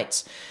bunch of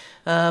mates.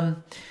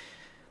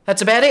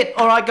 That's about it.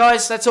 All right,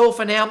 guys, that's all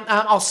for now.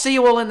 I'll see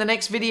you all in the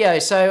next video.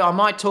 So I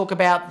might talk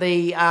about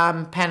the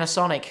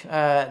Panasonic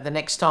the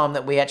next time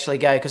that we actually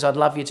go, because I'd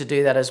love you to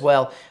do that as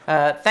well.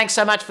 Thanks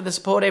so much for the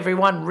support,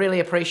 everyone. Really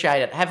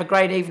appreciate it. Have a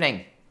great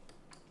evening.